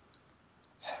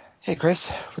 Hey Chris,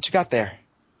 what you got there?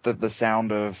 The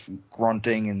sound of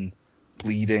grunting and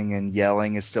bleeding and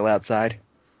yelling is still outside.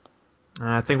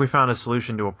 I think we found a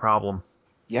solution to a problem.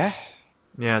 Yeah?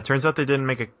 Yeah, it turns out they didn't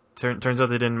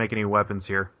make any weapons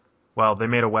here. Well, they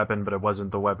made a weapon, but it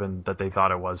wasn't the weapon that they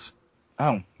thought it was.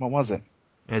 Oh, what was it?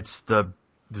 It's the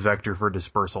vector for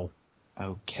dispersal.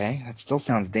 Okay, that still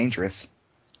sounds dangerous.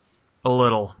 A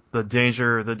little. The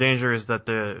danger is that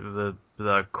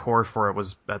the core for it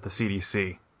was at the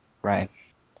CDC. Right.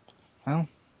 Well,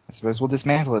 I suppose we'll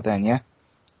dismantle it then, yeah?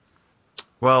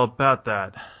 Well, about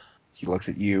that. He looks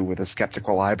at you with a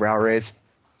skeptical eyebrow raise.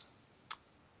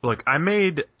 Look, I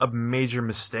made a major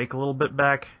mistake a little bit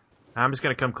back. I'm just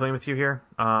gonna come clean with you here.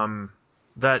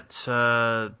 That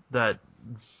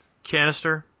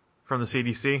canister from the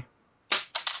CDC.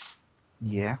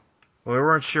 Yeah? We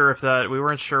weren't sure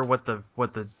what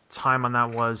the time on that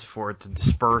was for it to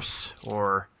disperse,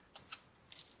 or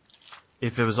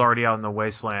if it was already out in the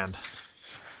wasteland.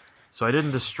 So I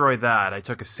didn't destroy that. I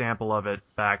took a sample of it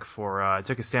back for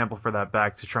that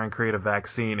back to try and create a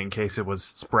vaccine in case it was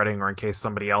spreading or in case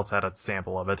somebody else had a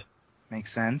sample of it.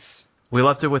 Makes sense. We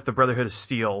left it with the Brotherhood of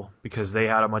Steel because they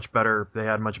had much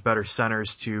better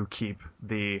centers to keep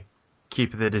the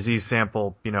disease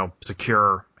sample,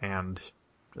 secure, and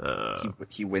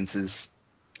He winces.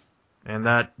 and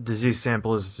that disease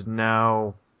sample is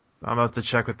now. I'm about to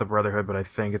check with the Brotherhood, but I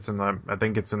think it's in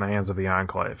the hands of the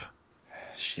Enclave.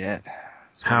 Shit.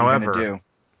 So what are you gonna do?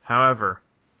 However,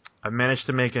 I haven't managed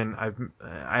to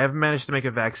make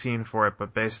a vaccine for it,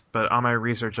 but on my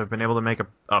research, I've been able to make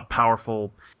a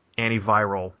powerful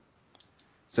antiviral.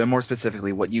 So more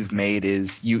specifically, what you've made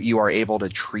is you are able to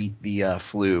treat the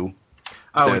flu.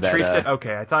 Oh, so it that, treats it.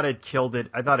 Okay, I thought it killed it.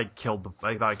 I thought it killed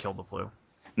the flu.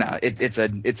 No, it's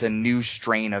a new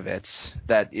strain of it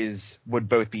that would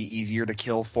both be easier to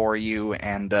kill for you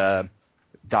and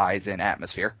dies in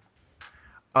atmosphere.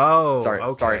 Oh, Sorry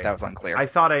okay. if that was unclear. I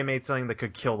thought I made something that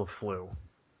could kill the flu.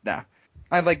 No,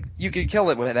 you could kill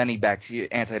it with any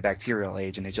antibacterial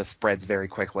agent. It just spreads very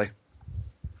quickly.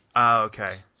 Oh,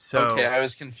 okay. So Okay, I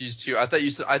was confused too. I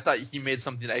thought he made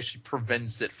something that actually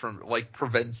prevents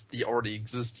the already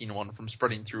existing one from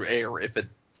spreading through air if it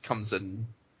comes in.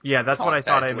 yeah, that's what I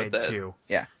thought I contact made with it. too.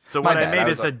 Yeah. So My what bad,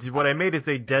 I made is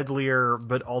a deadlier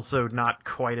but also not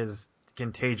quite as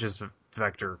contagious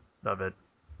vector of it.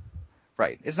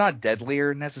 Right. It's not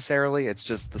deadlier necessarily. It's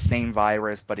just the same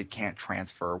virus, but it can't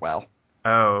transfer well.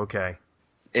 Oh, okay.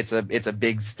 It's a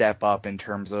big step up in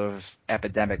terms of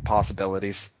epidemic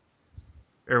possibilities.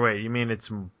 Or wait, you mean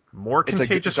it's more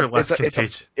contagious or less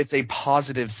contagious? It's a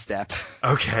positive step.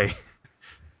 Okay.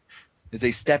 It's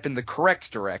a step in the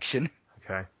correct direction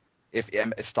Okay. if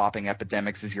stopping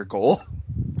epidemics is your goal.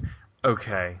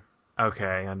 Okay. Okay,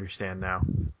 I understand now.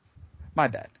 My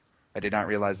bad. I did not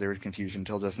realize there was confusion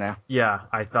until just now. Yeah,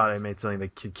 I thought I made something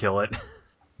that could kill it.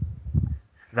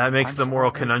 That makes the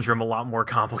moral conundrum a lot more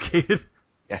complicated.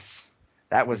 Yes.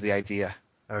 That was the idea.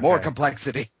 Okay. More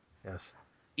complexity. Yes.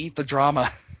 Eat the drama.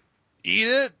 Eat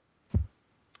it.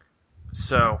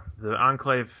 So the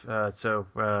Enclave. So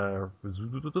the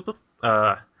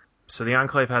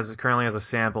Enclave currently has a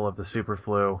sample of the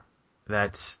superflu.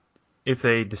 That's if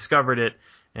they discovered it,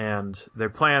 and their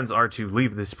plans are to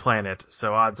leave this planet.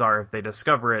 So odds are, if they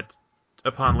discover it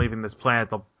upon leaving this planet,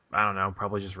 they'll, I don't know,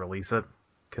 probably just release it.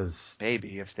 Because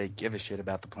Maybe, if they give a shit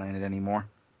about the planet anymore.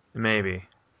 maybe.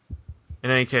 In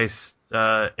any case,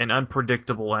 an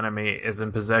unpredictable enemy is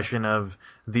in possession of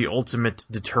the ultimate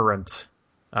deterrent,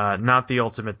 not the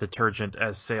ultimate detergent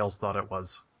as Sales thought it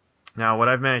was. Now, what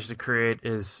I've managed to create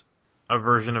is a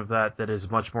version of that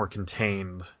is much more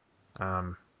contained.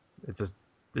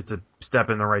 It's a step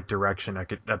in the right direction,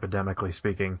 epidemically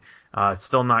speaking. It's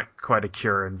still not quite a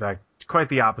cure. In fact, quite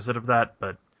the opposite of that.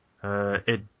 But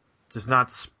it does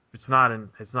not. It's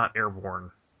not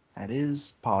airborne. That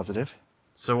is positive.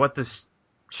 So what this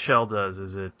shell does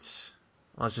is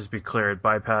let's just be clear.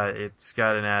 It's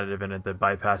got an additive in it that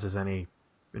bypasses any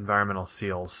environmental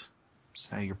seals.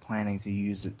 So you're planning to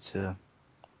use it to...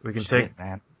 We can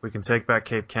man. We can take back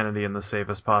Cape Kennedy in the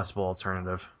safest possible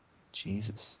alternative.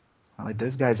 Jesus. Well, like,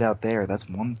 those guys out there, that's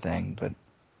one thing, but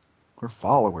we're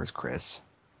followers, Chris.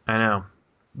 I know.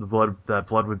 That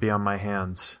blood would be on my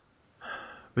hands.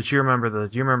 But do you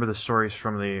remember the stories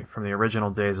from the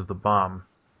original days of the bomb?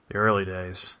 The early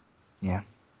days. Yeah.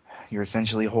 You're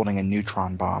essentially holding a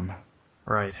neutron bomb.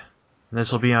 Right. And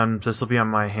this will be on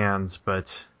my hands,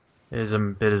 but it is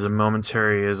a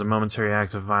momentary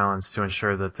act of violence to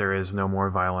ensure that there is no more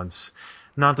violence.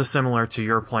 Not dissimilar to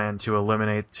your plan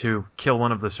to kill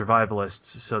one of the survivalists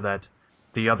so that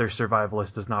the other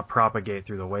survivalist does not propagate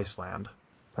through the wasteland.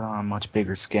 But on a much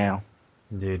bigger scale.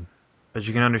 Indeed. But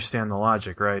you can understand the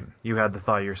logic, right? You had the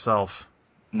thought yourself.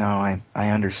 No,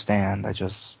 I understand. I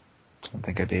just don't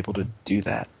think I'd be able to do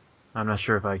that. I'm not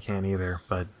sure if I can either,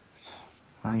 but...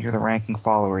 Well, you're the ranking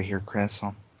follower here, Chris.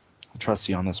 I'll trust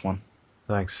you on this one.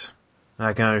 Thanks. And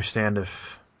I can understand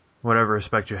if whatever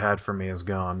respect you had for me is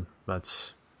gone.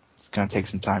 It's going to take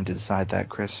some time to decide that,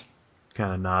 Chris.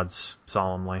 Kind of nods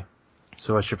solemnly.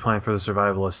 So what's your plan for the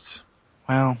survivalists?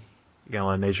 Well... You gonna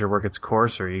let nature work its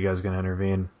course, or are you guys gonna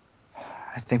intervene?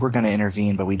 I think we're going to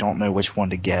intervene, but we don't know which one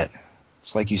to get.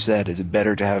 It's like you said, is it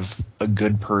better to have a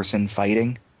good person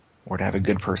fighting, or to have a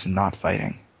good person not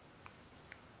fighting?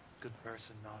 Good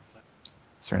person, not fighting.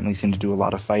 Certainly seem to do a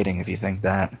lot of fighting if you think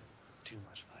that. Too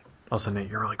much fight. Also, Nate,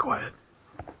 you're really quiet.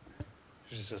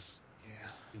 There's just,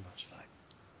 too much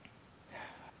fight.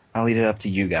 I'll leave it up to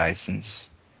you guys, since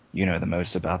you know the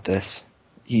most about this.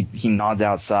 He nods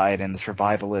outside, and the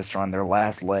survivalists are on their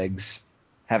last legs,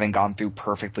 having gone through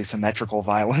perfectly symmetrical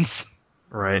violence.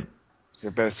 Right.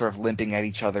 They're both sort of limping at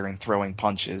each other and throwing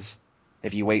punches.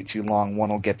 If you wait too long,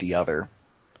 one will get the other.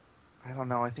 I don't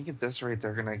know. I think at this rate,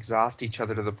 they're going to exhaust each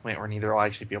other to the point where neither will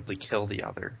actually be able to kill the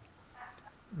other.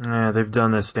 Yeah, they've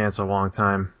done this dance a long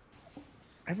time.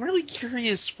 I'm really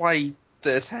curious why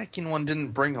the attacking one didn't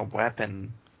bring a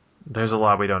weapon. There's a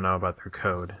lot we don't know about their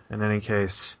code. In any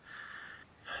case...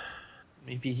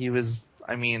 Maybe he was...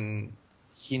 I mean...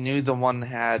 He knew the one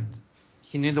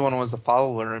was a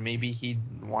follower, and maybe he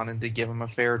wanted to give him a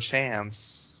fair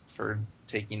chance for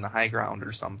taking the high ground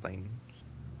or something.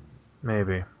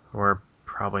 Maybe. We're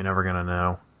probably never gonna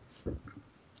know.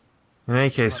 In any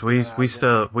case, we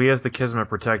as the Kismet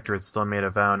Protectorate still made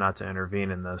a vow not to intervene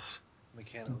in this. We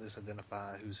can't at least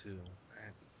identify who's who,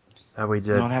 right? That we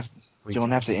did. You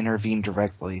don't have to intervene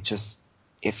directly. Just,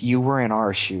 if you were in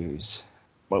our shoes,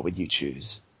 what would you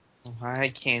choose? I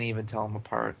can't even tell them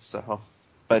apart, so...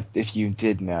 But if you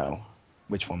did know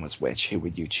which one was which, who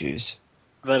would you choose?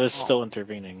 That is still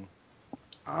intervening.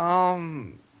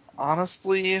 Honestly,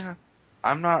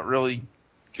 I'm not really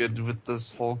good with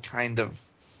this whole kind of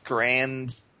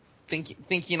grand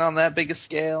thinking on that big a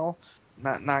scale.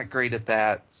 Not great at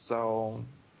that, so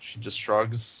she just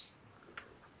shrugs.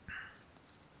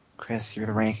 Chris, you're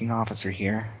the ranking officer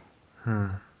here. Did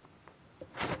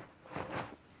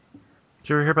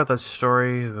you ever hear about that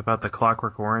story about the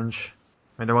Clockwork Orange?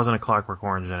 I mean, there wasn't a Clockwork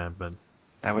Orange in it, but...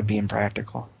 That would be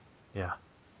impractical. Yeah.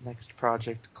 Next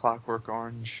project, Clockwork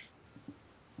Orange.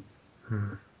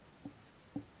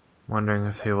 Wondering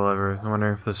if the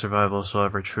survivalist will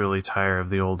ever truly tire of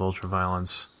the old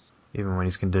ultraviolence, even when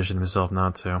he's conditioned himself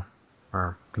not to.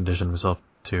 Or conditioned himself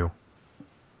to.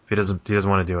 If he doesn't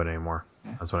want to do it anymore.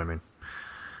 Yeah. That's what I mean.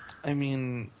 I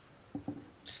mean,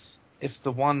 if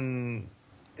the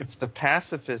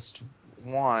pacifist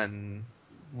won,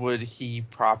 would he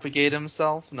propagate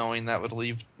himself, knowing that would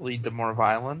lead to more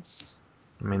violence?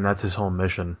 I mean, that's his whole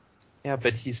mission. Yeah,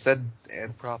 but he said...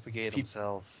 propagate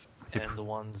himself, and the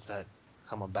ones that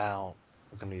come about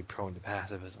are going to be prone to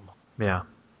pacifism. Yeah.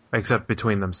 Except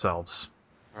between themselves.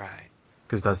 Right.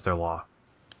 Because that's their law.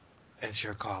 It's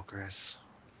your call, Chris.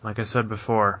 Like I said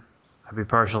before, I'd be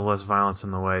partial to less violence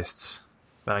in the wastes,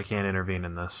 but I can't intervene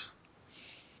in this.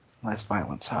 Less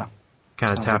violence, huh?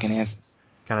 Kind of Sounds like taps. an answer.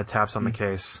 Kind of taps on the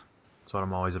case. That's what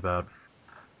I'm always about.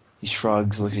 He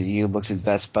shrugs, looks at you, looks at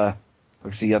Vespa,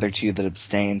 looks at the other two that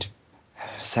abstained.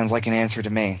 Sounds like an answer to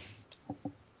me.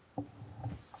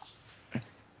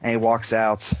 And he walks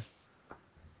out.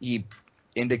 He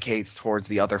indicates towards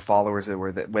the other followers that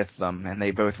were with them, and they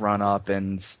both run up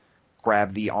and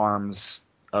grab the arms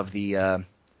of the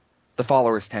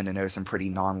followers tend to know some pretty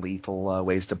non-lethal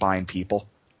ways to bind people.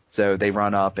 So they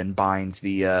run up and bind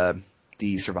the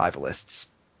survivalists.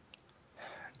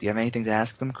 Do you have anything to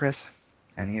ask them, Chris?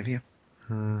 Any of you?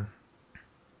 I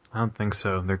don't think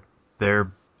so.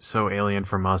 They're so alien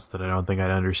from us that I don't think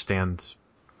I'd understand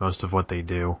most of what they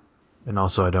do. And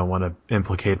also I don't want to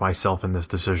implicate myself in this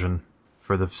decision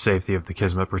for the safety of the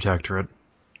Kismet Protectorate.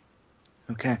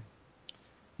 Okay.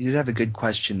 You did have a good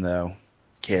question, though,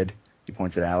 kid. He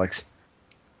points at Alex.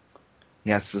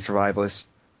 He asks the survivalist,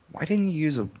 why didn't you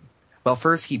use a... Well,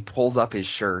 first he pulls up his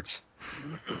shirt,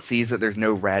 sees that there's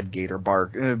no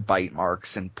radgator bite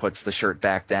marks, and puts the shirt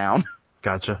back down.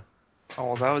 Gotcha. Oh,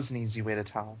 well, that was an easy way to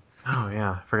tell. Oh,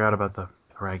 yeah. I forgot about the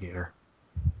Ragator.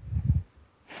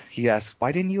 He asks,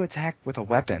 why didn't you attack with a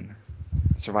weapon?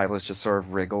 The survivalist just sort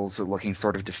of wriggles, looking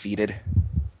sort of defeated.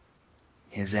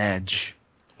 His edge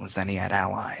was that he had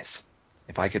allies.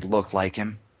 If I could look like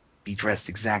him, be dressed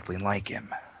exactly like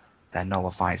him, that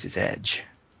nullifies his edge.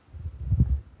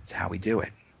 It's how we do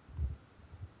it.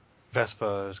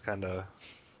 Vespa is kind of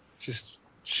just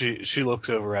she looks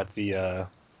over at the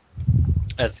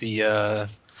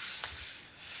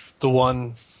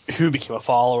one who became a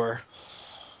follower.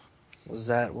 Was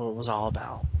that what it was all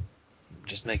about?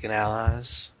 Just making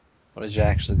allies? Or did you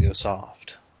actually go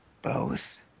soft?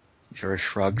 Both. He sort of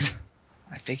shrugs.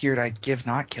 I figured I'd give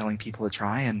not killing people a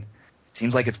try, and it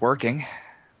seems like it's working.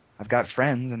 I've got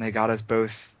friends, and they got us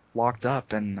both locked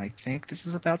up, and I think this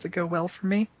is about to go well for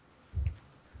me.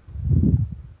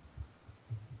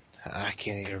 I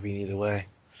can't intervene either way.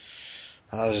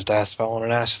 I was just asked if I wanted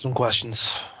to ask you some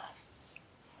questions.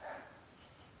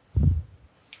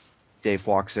 Dave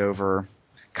walks over,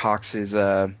 cocks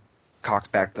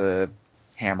back the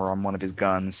hammer on one of his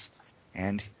guns,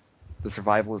 and the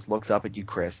survivalist looks up at you,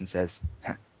 Chris, and says,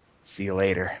 see you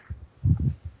later.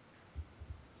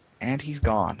 And he's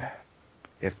gone.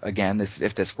 If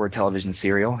this were a television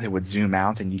serial, it would zoom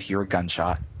out and you'd hear a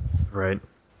gunshot. Right.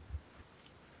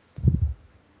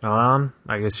 Well,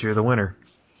 I guess you're the winner.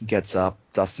 He gets up,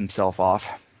 dusts himself off.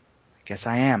 I guess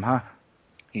I am, huh?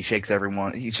 He shakes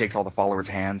all the followers'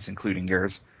 hands, including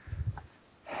yours.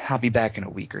 I'll be back in a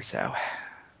week or so.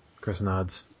 Chris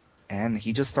nods. And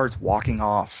he just starts walking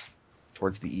off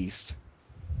towards the east.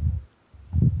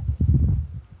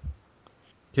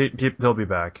 He'll be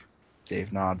back.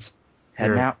 Dave nods.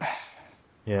 Heading Here. out?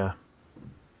 Yeah.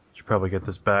 Should probably get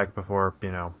this back before,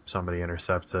 somebody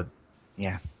intercepts it.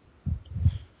 Yeah.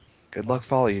 Good luck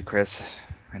follow you, Chris.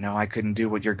 I know I couldn't do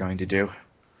what you're going to do.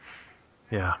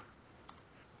 Yeah.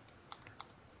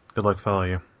 Good luck follow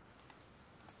you.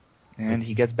 And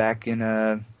he gets back in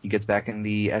the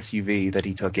SUV that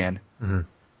he took in. Mm-hmm.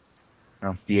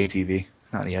 No, the ATV,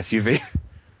 not the SUV.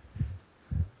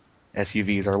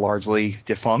 SUVs are largely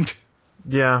defunct.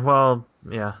 Yeah, well,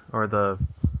 yeah, or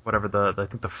I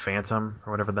think the Phantom,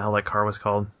 or whatever the hell that car was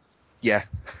called. Yeah,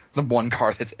 the one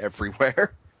car that's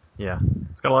everywhere. Yeah,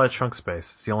 it's got a lot of trunk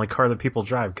space. It's the only car that people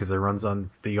drive because it runs on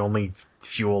the only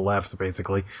fuel left,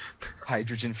 basically.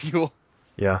 Hydrogen fuel.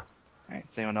 Yeah. All right,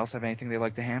 does anyone else have anything they'd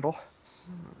like to handle?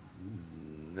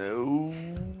 No.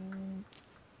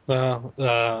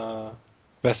 Well,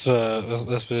 Vespa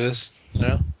is,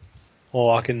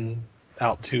 walking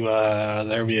out to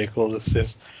their vehicle. This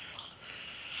is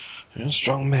you're a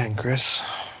strong man, Chris.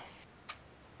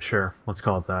 Sure, let's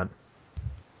call it that.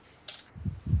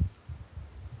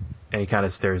 And he kind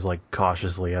of stares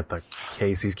cautiously at the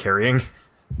case he's carrying.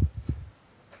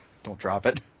 Don't drop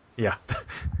it. Yeah.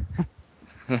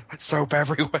 Soap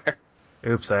everywhere.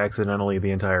 Oops, I accidentally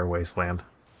the entire wasteland.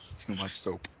 Too much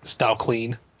soap. It's now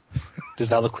clean. It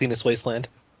is now the cleanest wasteland.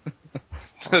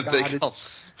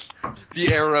 The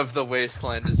era of the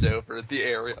wasteland is over. The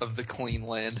era of the clean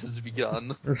land has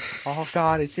begun. Oh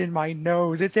God, it's in my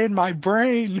nose. It's in my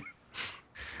brain.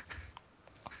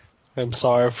 I'm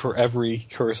sorry for every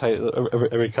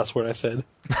every cuss word I said.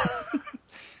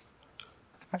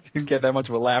 I didn't get that much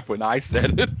of a laugh when I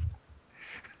said it.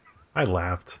 I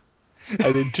laughed.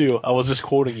 I did too. I was just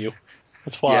quoting you.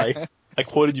 That's why. Yeah. I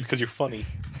quoted you because you're funny.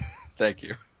 Thank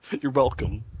you. You're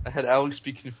welcome. I had Alex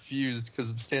be confused because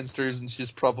it stands to reason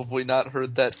she's probably not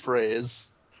heard that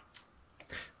phrase.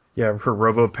 Yeah, her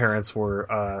robo parents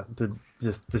were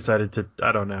just decided to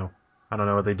I don't know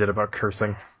what they did about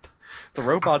cursing. The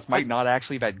robots might not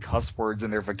actually have had cuss words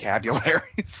in their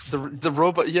vocabularies. The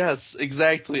robot, yes,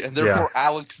 exactly, and therefore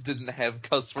Alex didn't have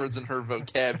cuss words in her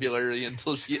vocabulary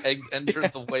until she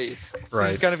entered the waste.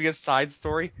 This is gonna be a side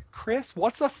story. Chris,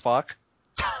 what's a fuck?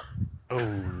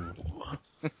 Oh.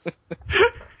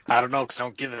 I don't know, because I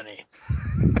don't give any.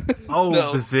 Oh,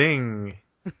 No. bazing.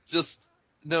 Just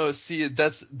no. See,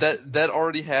 that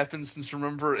already happened. Since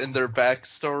remember in their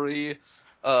backstory.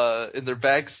 In their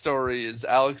backstory is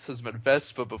Alex has met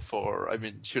Vespa before. I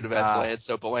mean, she would have asked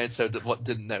Lanso, but Lanso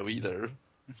didn't know either.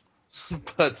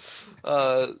 But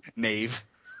Knave.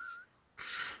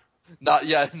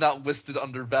 not listed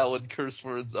under valid curse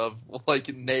words of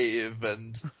like knave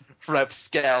and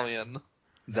rapscallion.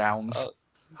 Zounds.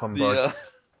 Humbug.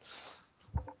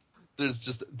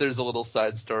 There's a little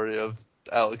side story of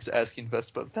Alex asking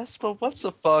Vespa, what's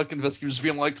a fuck? And Vespa just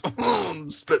being like,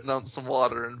 spitting out some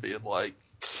water and being like,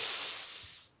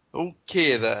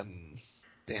 okay then.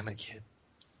 Damn it, kid.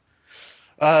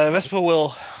 Vespa will,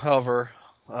 however,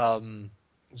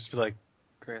 just be like,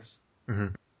 Chris,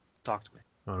 Mhm. talk to me.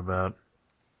 What about?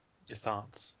 Your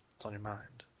thoughts. What's on your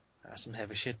mind? There's some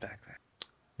heavy shit back there.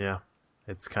 Yeah.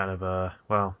 It's kind of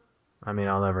well, I mean,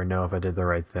 I'll never know if I did the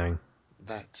right thing.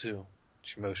 That too.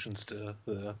 She motions to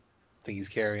the thing he's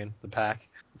carrying, the pack,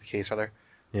 the case rather.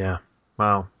 Yeah.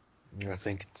 Well, You're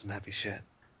thinking some heavy shit.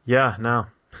 yeah, no.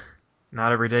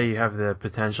 Not every day you have the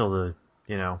potential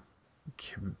to,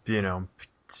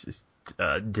 just,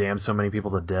 damn so many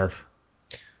people to death.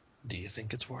 Do you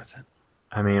think it's worth it?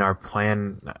 I mean,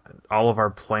 all of our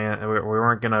plan, we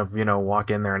weren't gonna,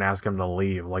 walk in there and ask them to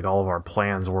leave. Like, all of our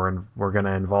plans were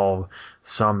gonna involve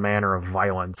some manner of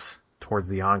violence towards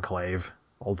the Enclave,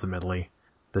 ultimately.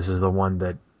 This is the one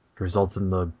that results in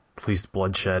the least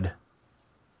bloodshed.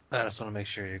 I just want to make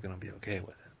sure you're going to be okay with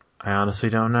it. I honestly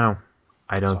don't know.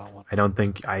 I don't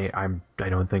think I'm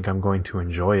going to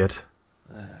enjoy it.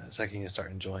 The second you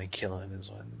start enjoying killing is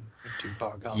when you're too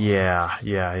far gone.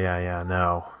 Yeah,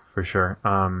 no, for sure.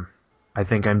 I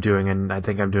think I'm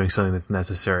doing something that's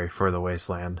necessary for the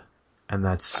wasteland, and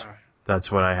that's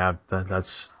what I have.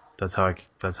 That's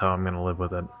how I'm gonna live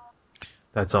with it.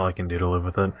 That's all I can do to live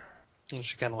with it. And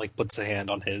she kind of like puts a hand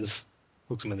on his,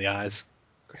 looks him in the eyes.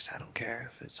 Chris, I don't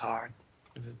care if it's hard,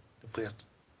 if we have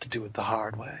to do it the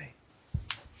hard way.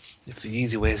 If the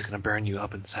easy way is gonna burn you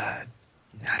up inside,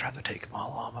 I'd rather take them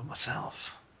all on by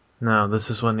myself. No, this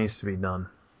is what needs to be done.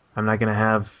 I'm not gonna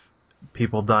have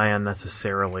people die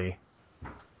unnecessarily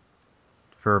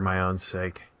for my own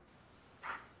sake.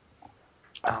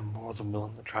 I'm more than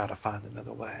willing to try to find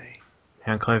another way.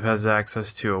 Enclave has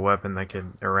access to a weapon that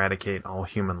could eradicate all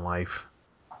human life.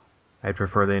 I'd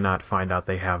prefer they not find out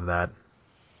they have that.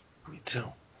 Me too.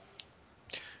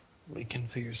 We can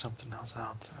figure something else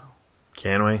out, though.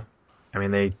 Can we? I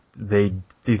mean, they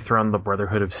dethroned the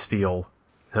Brotherhood of Steel.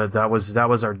 That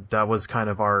was kind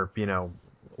of our,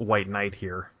 white knight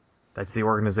here. That's the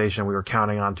organization we were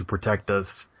counting on to protect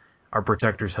us. Our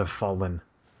protectors have fallen.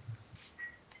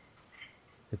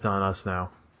 It's on us now.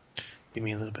 Give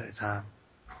me a little bit of time.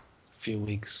 A few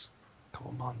weeks, a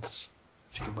couple months.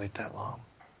 If you can wait that long.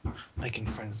 Making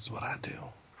friends is what I do.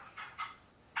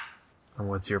 And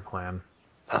what's your plan?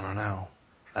 I don't know.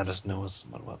 I just know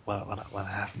what I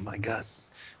have in my gut.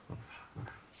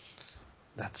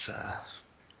 That's,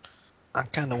 I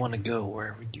kind of want to go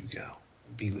wherever you go.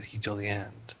 Be with you till the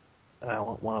end. And I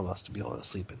want one of us to be able to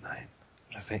sleep at night.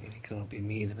 But if it ain't gonna be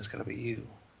me, then it's gonna be you.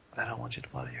 I don't want you to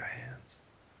bloody your hands.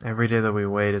 Every day that we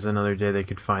wait is another day they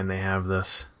could find they have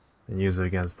this and use it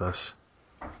against us.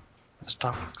 Let's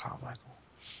talk with Carmichael.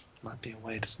 Might be a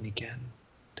way to sneak in,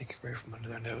 take it away from under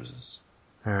their noses.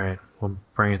 Alright, we'll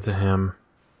bring it to him.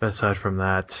 But aside from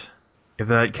that, if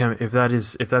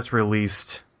that's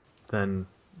released, then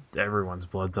everyone's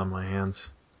blood's on my hands.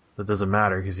 That doesn't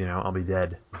matter because, I'll be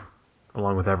dead.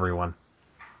 Along with everyone.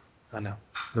 I know.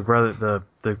 The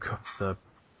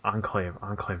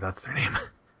Enclave, that's their name.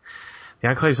 The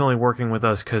Enclave's only working with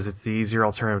us because it's the easier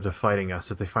alternative to fighting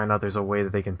us. If they find out there's a way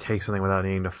that they can take something without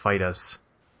needing to fight us,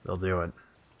 they'll do it.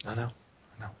 I know.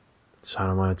 So I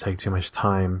don't want to take too much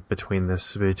time between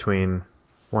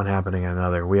one happening and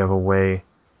another. We have a way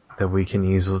that we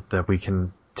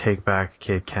can take back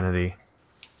Cape Kennedy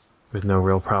with no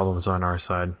real problems on our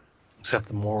side. Except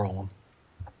the moral one.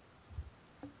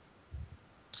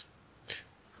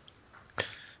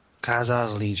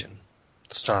 Kaiser's Legion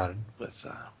started with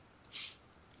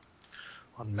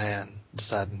one man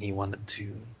deciding he wanted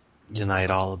to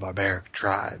unite all the barbaric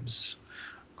tribes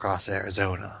across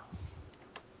Arizona,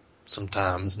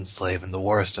 sometimes enslaving the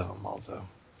worst of them, although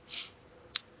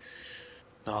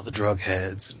all the drug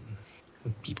heads and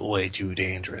People way too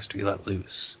dangerous to be let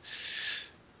loose.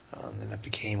 Then it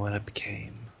became what it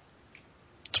became.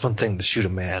 It's one thing to shoot a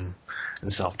man in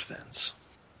self-defense.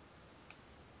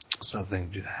 It's another thing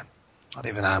to do that. Not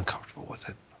even I'm comfortable with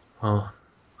it. Well,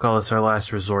 call this our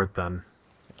last resort then.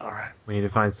 All right. We need to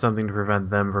find something to prevent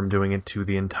them from doing it to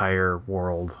the entire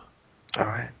world. All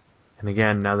right. And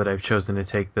again, now that I've chosen to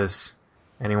take this,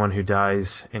 anyone who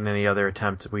dies in any other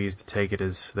attempt we use to take it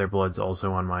is their blood's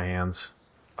also on my hands.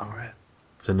 All right.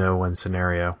 It's a no-win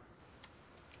scenario.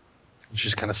 She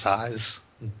just kind of sighs,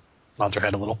 nods her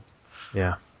head a little.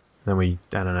 Yeah. Then we,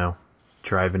 I don't know,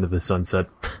 drive into the sunset.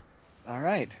 All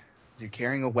right. You're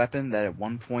carrying a weapon that at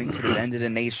one point could have ended a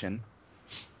nation.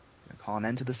 Call an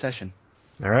end to the session.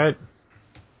 All right.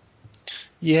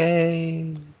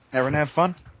 Yay! Everyone have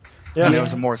fun? Yeah. I mean, it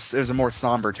was a more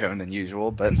somber tone than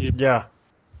usual, but Yeah.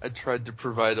 I tried to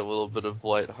provide a little bit of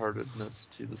lightheartedness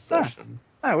to the session.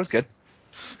 it was good.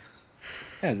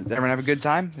 Yeah, does everyone have a good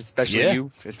time? Yeah.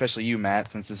 Especially you, Matt,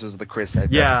 since this was the Chris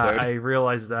episode. Yeah, I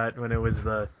realized that when it was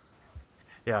the...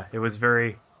 Yeah, it was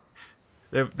very...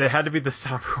 They had to be the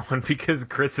somber one because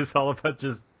Chris is all about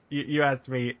just... You asked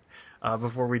me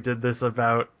before we did this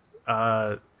about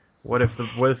what if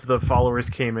the followers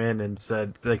came in and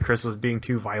said that Chris was being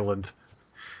too violent.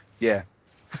 Yeah.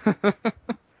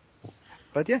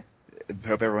 But yeah,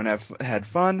 hope everyone had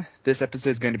fun. This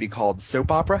episode is going to be called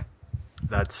Soap Opera.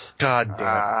 That's God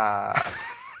damn it.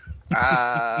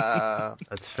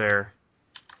 that's fair.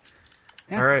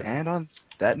 Yeah, All right. And on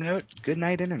that note, good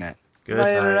night, Internet. Good My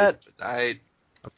night. internet.